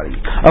gored somebody.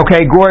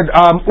 Okay, gored,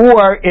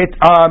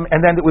 and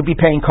then it would be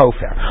paying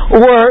kofer.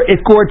 Or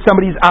it gored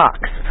somebody's ox.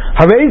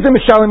 I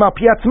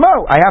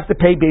have to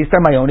pay based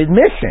on my own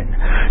admission.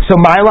 So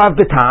my lav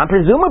b'tam,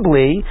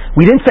 presumably,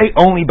 we didn't say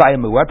only by a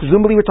muad,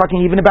 presumably we're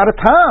talking even about a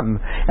tam.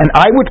 And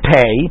I would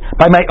pay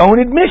by my own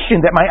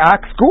admission that my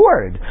ox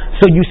gored.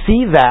 So you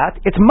see that,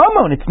 it's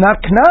mamon, it's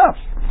not knaf.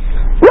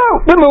 No,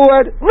 the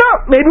muad. No,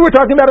 maybe we're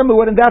talking about a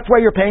muad, and that's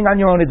why you're paying on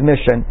your own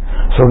admission.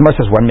 So the Gemara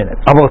says 1 minute.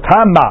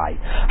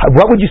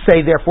 What would you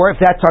say, therefore, if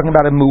that's talking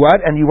about a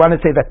muad, and you want to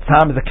say that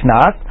tam is a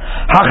knas?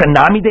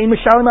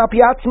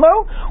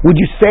 Would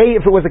you say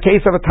if it was a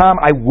case of a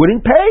tam, I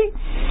wouldn't pay?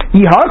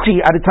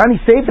 Adatani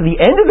say for the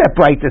end of that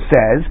bright that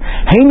says,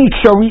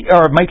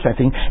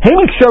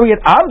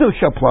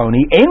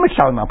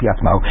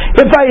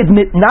 if I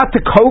admit not to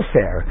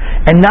kofer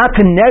and not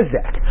to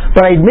nezek,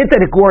 but I admit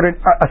that it gored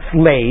a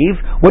slave.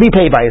 What do you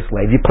pay by a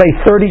slave? You pay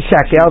 30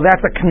 shekel,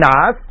 that's a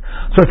knas.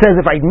 So it says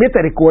if I admit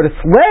that it gored a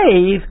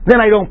slave, then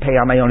I don't pay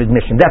on my own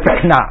admission. That's a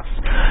knas.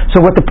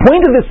 So what the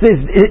point of this is,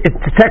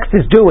 the text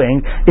is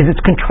doing, is it's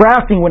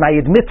contrasting when I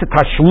admit to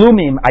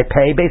tashlumim, I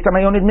pay based on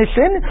my own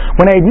admission.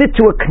 When I admit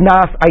to a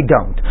knas, I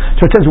don't.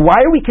 So it says, why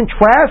are we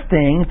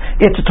contrasting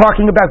it to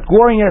talking about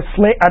goring an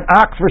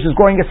ox versus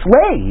goring a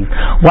slave?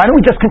 Why don't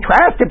we just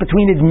contrast it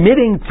between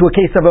admitting to a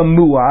case of a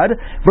muad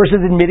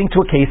versus admitting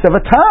to a case of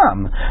a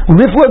tam?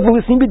 When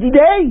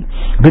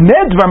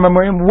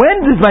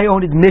does my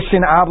own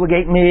admission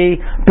obligate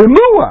me?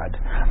 B'muad.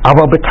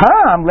 Aval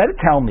b'tam, let it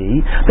tell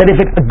me that if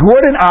it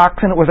gored an ox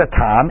and it was a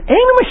tam,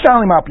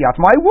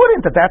 I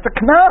wouldn't, that's a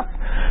knas.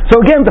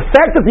 So again, the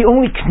fact that the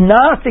only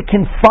knas it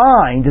can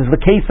find is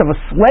the case of a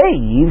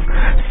slave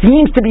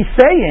seems to be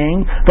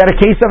saying that a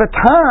case of a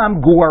tam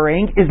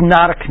goring is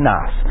not a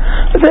knas.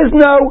 It says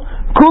no,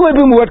 kulei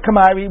b'muad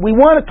kamari, we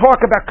want to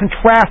talk about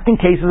contrasting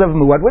cases of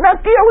muad. We're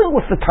not dealing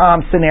with the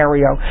tam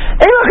scenario.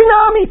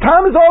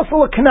 Tam is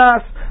also a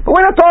knas, but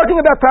we're not talking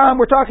about tam,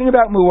 we're talking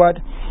about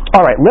muad.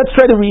 Alright, let's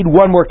try to read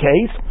one more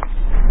case.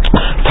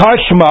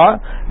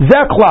 Tashma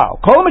Zeklau.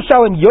 Kol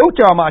Mishalim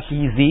Yoter Amashi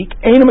Yizik,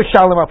 Ein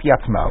Mishalim Af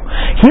Yatzmo.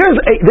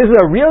 This is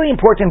a really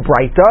important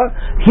braita.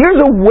 Here's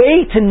a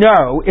way to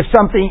know if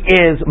something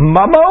is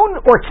mamon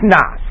or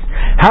tnas.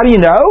 How do you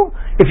know?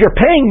 If you're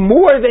paying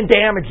more than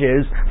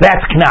damages,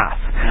 that's knas.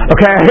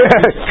 Okay?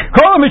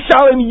 Kol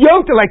Mishalim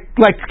Yoter, like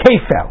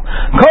kefel.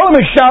 Kol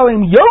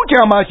Mishalim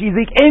Yoter Amashi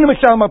Yizik, Ein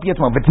Mishalim Af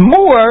Yatzmo. If it's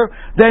more,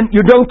 then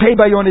you don't pay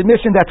by your own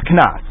admission, that's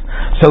knas.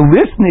 So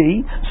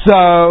listen, wait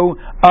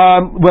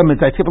a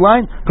minute, I skip a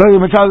line.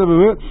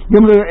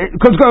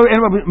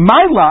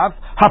 My love,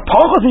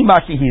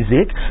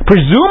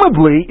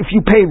 presumably, if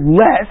you pay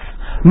less,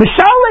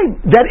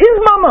 Mishale, that is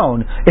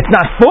mamon. It's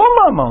not full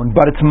mamon,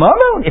 but it's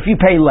mamon if you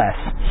pay less.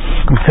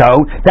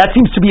 So, that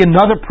seems to be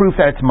another proof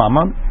that it's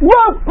mamon.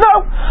 Whoa, no.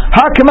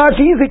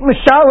 Hakamashi Yizik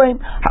Mishale.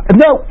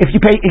 No, if you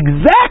pay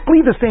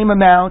exactly the same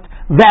amount,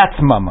 that's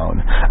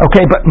mamon.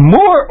 Okay, but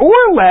more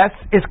or less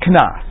is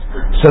knas.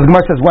 So the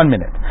Gemara says 1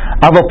 minute.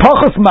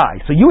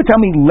 So you would tell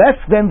me less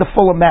than the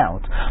full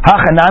amount.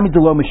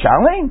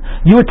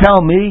 You would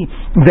tell me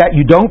that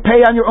you don't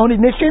pay on your own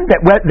admission,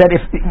 that if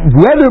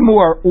whether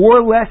more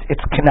or less it's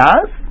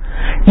knas.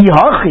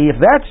 If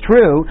that's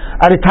true,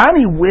 then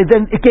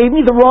it gave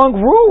me the wrong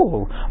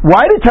rule.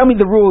 Why did it tell me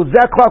the rule? Why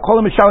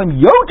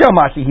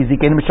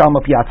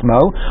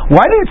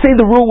did it say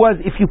the rule was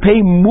if you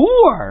pay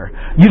more,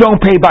 you don't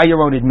pay by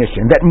your own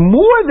admission? That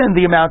more than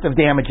the amount of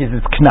damages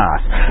is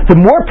knas. The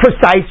more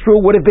precise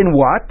rule would have been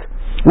what?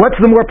 What's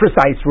the more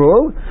precise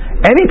rule?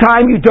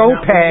 Anytime you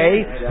don't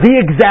pay the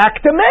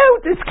exact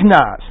amount, it's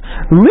knas.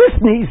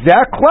 Listen,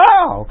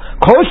 zaklau.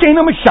 Kol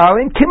she'eino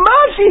mishalim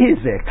kimashi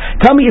hizik.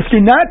 Tell me if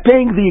you're not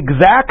paying the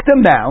exact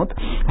amount,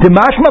 the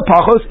mashma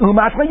pachos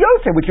umashma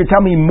yosef, which you tell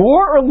me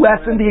more or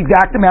less than the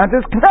exact amount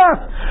is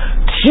knas.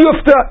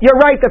 Shufta, you're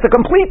right. That's a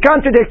complete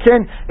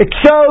contradiction. It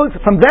shows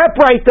from that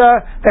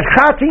braita that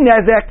chatzi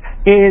nezek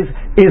is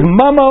is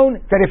mammon,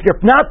 that if you're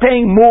not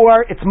paying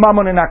more, it's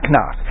mammon and not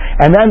knas.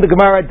 And then the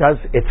Gemara does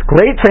its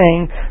great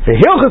thing.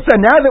 The Hilchasa,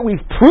 now that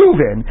we've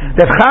proven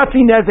that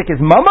Chatzi Nezek is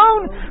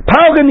mammon,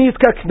 Palga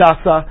Niska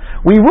Knasa,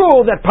 we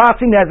rule that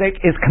Patzi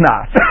Nezek is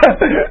knas.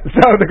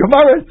 So the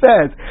Gemara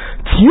says,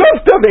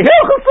 Tiyufta the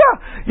Hilchasa,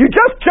 you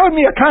just showed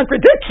me a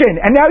contradiction,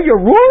 and now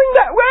you're ruling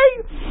that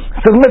way?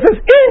 So the Gemara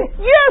says,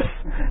 yes!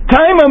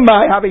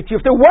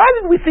 Why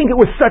did we think it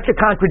was such a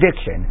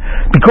contradiction?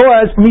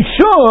 Because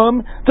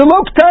Mishum, the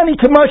Loktani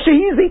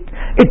Kamashahizi,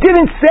 it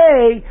didn't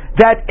say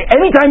that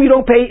anytime you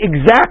don't pay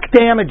exact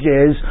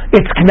damages,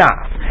 it's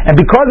knaf. And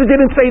because it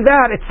didn't say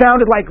that, it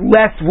sounded like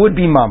less would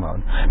be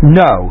mammon.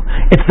 No.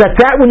 It's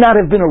that would not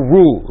have been a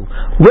rule.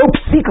 Lo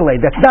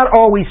psikale, that's not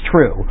always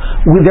true.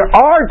 There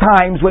are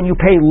times when you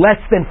pay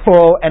less than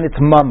full and it's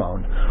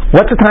mammon.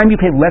 What's the time you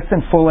pay less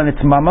than full and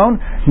it's mammon?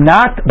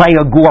 Not by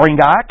a goring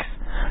ox.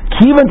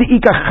 Kivan to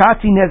ika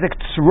chati nezek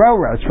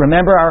tzroros.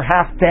 Remember our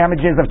half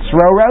damages of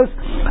tzroros?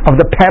 Of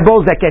the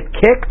pebbles that get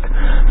kicked?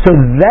 So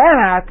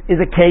that is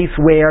a case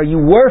where you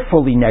were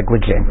fully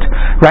negligent.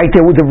 Right?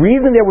 The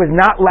reason there was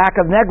not lack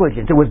of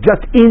negligence, it was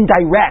just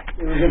indirect.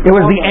 It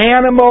was the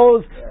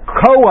animal's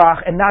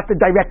koach and not the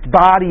direct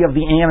body of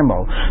the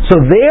animal.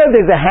 So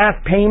there's a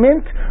half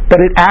payment,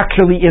 but it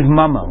actually is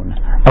mammon.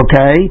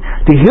 Okay?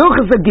 The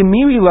hilchas of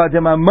gemirila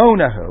de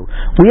mammonahu.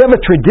 We have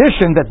a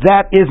tradition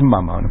that is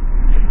mammon.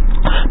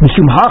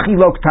 Mishum hachi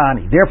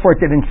loktani. Therefore,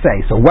 it didn't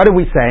say. So, what are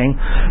we saying?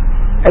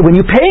 When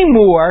you pay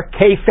more,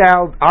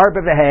 kesel, arba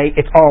v'hei,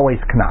 it's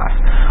always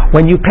knas.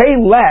 When you pay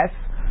less,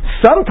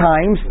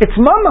 sometimes it's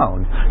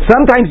mammon.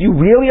 Sometimes you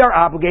really are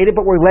obligated,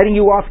 but we're letting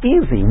you off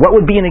easy. What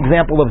would be an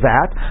example of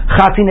that?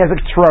 Chatzi nezek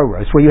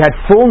troros, where you had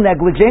full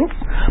negligence,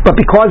 but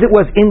because it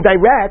was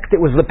indirect,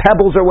 it was the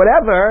pebbles or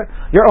whatever,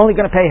 you're only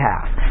going to pay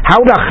half.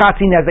 How about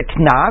chatzi nezek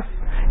knas?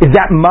 Is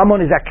that mammon?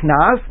 Is that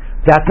knas?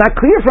 That's not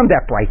clear from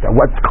that Braita.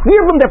 What's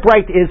clear from that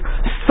Braita is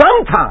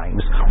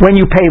sometimes when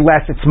you pay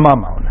less, it's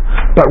mammon.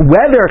 But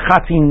whether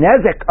chatzi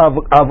nezek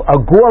of a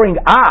goring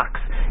ox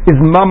is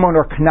mammon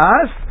or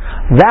knas,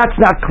 that's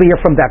not clear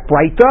from that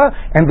Braita,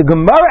 and the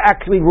Gemara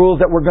actually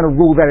rules that we're going to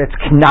rule that it's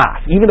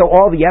knas. Even though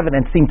all the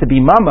evidence seemed to be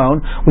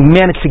mammon, we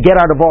managed to get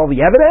out of all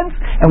the evidence,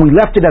 and we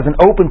left it as an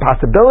open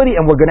possibility,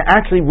 and we're going to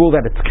actually rule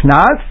that it's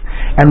knas,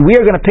 and we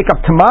are going to pick up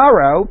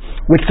tomorrow,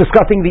 which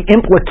discussing the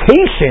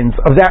implications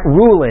of that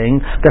ruling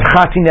that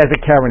chatzi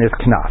nezek keren is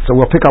knas. So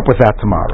we'll pick up with that tomorrow.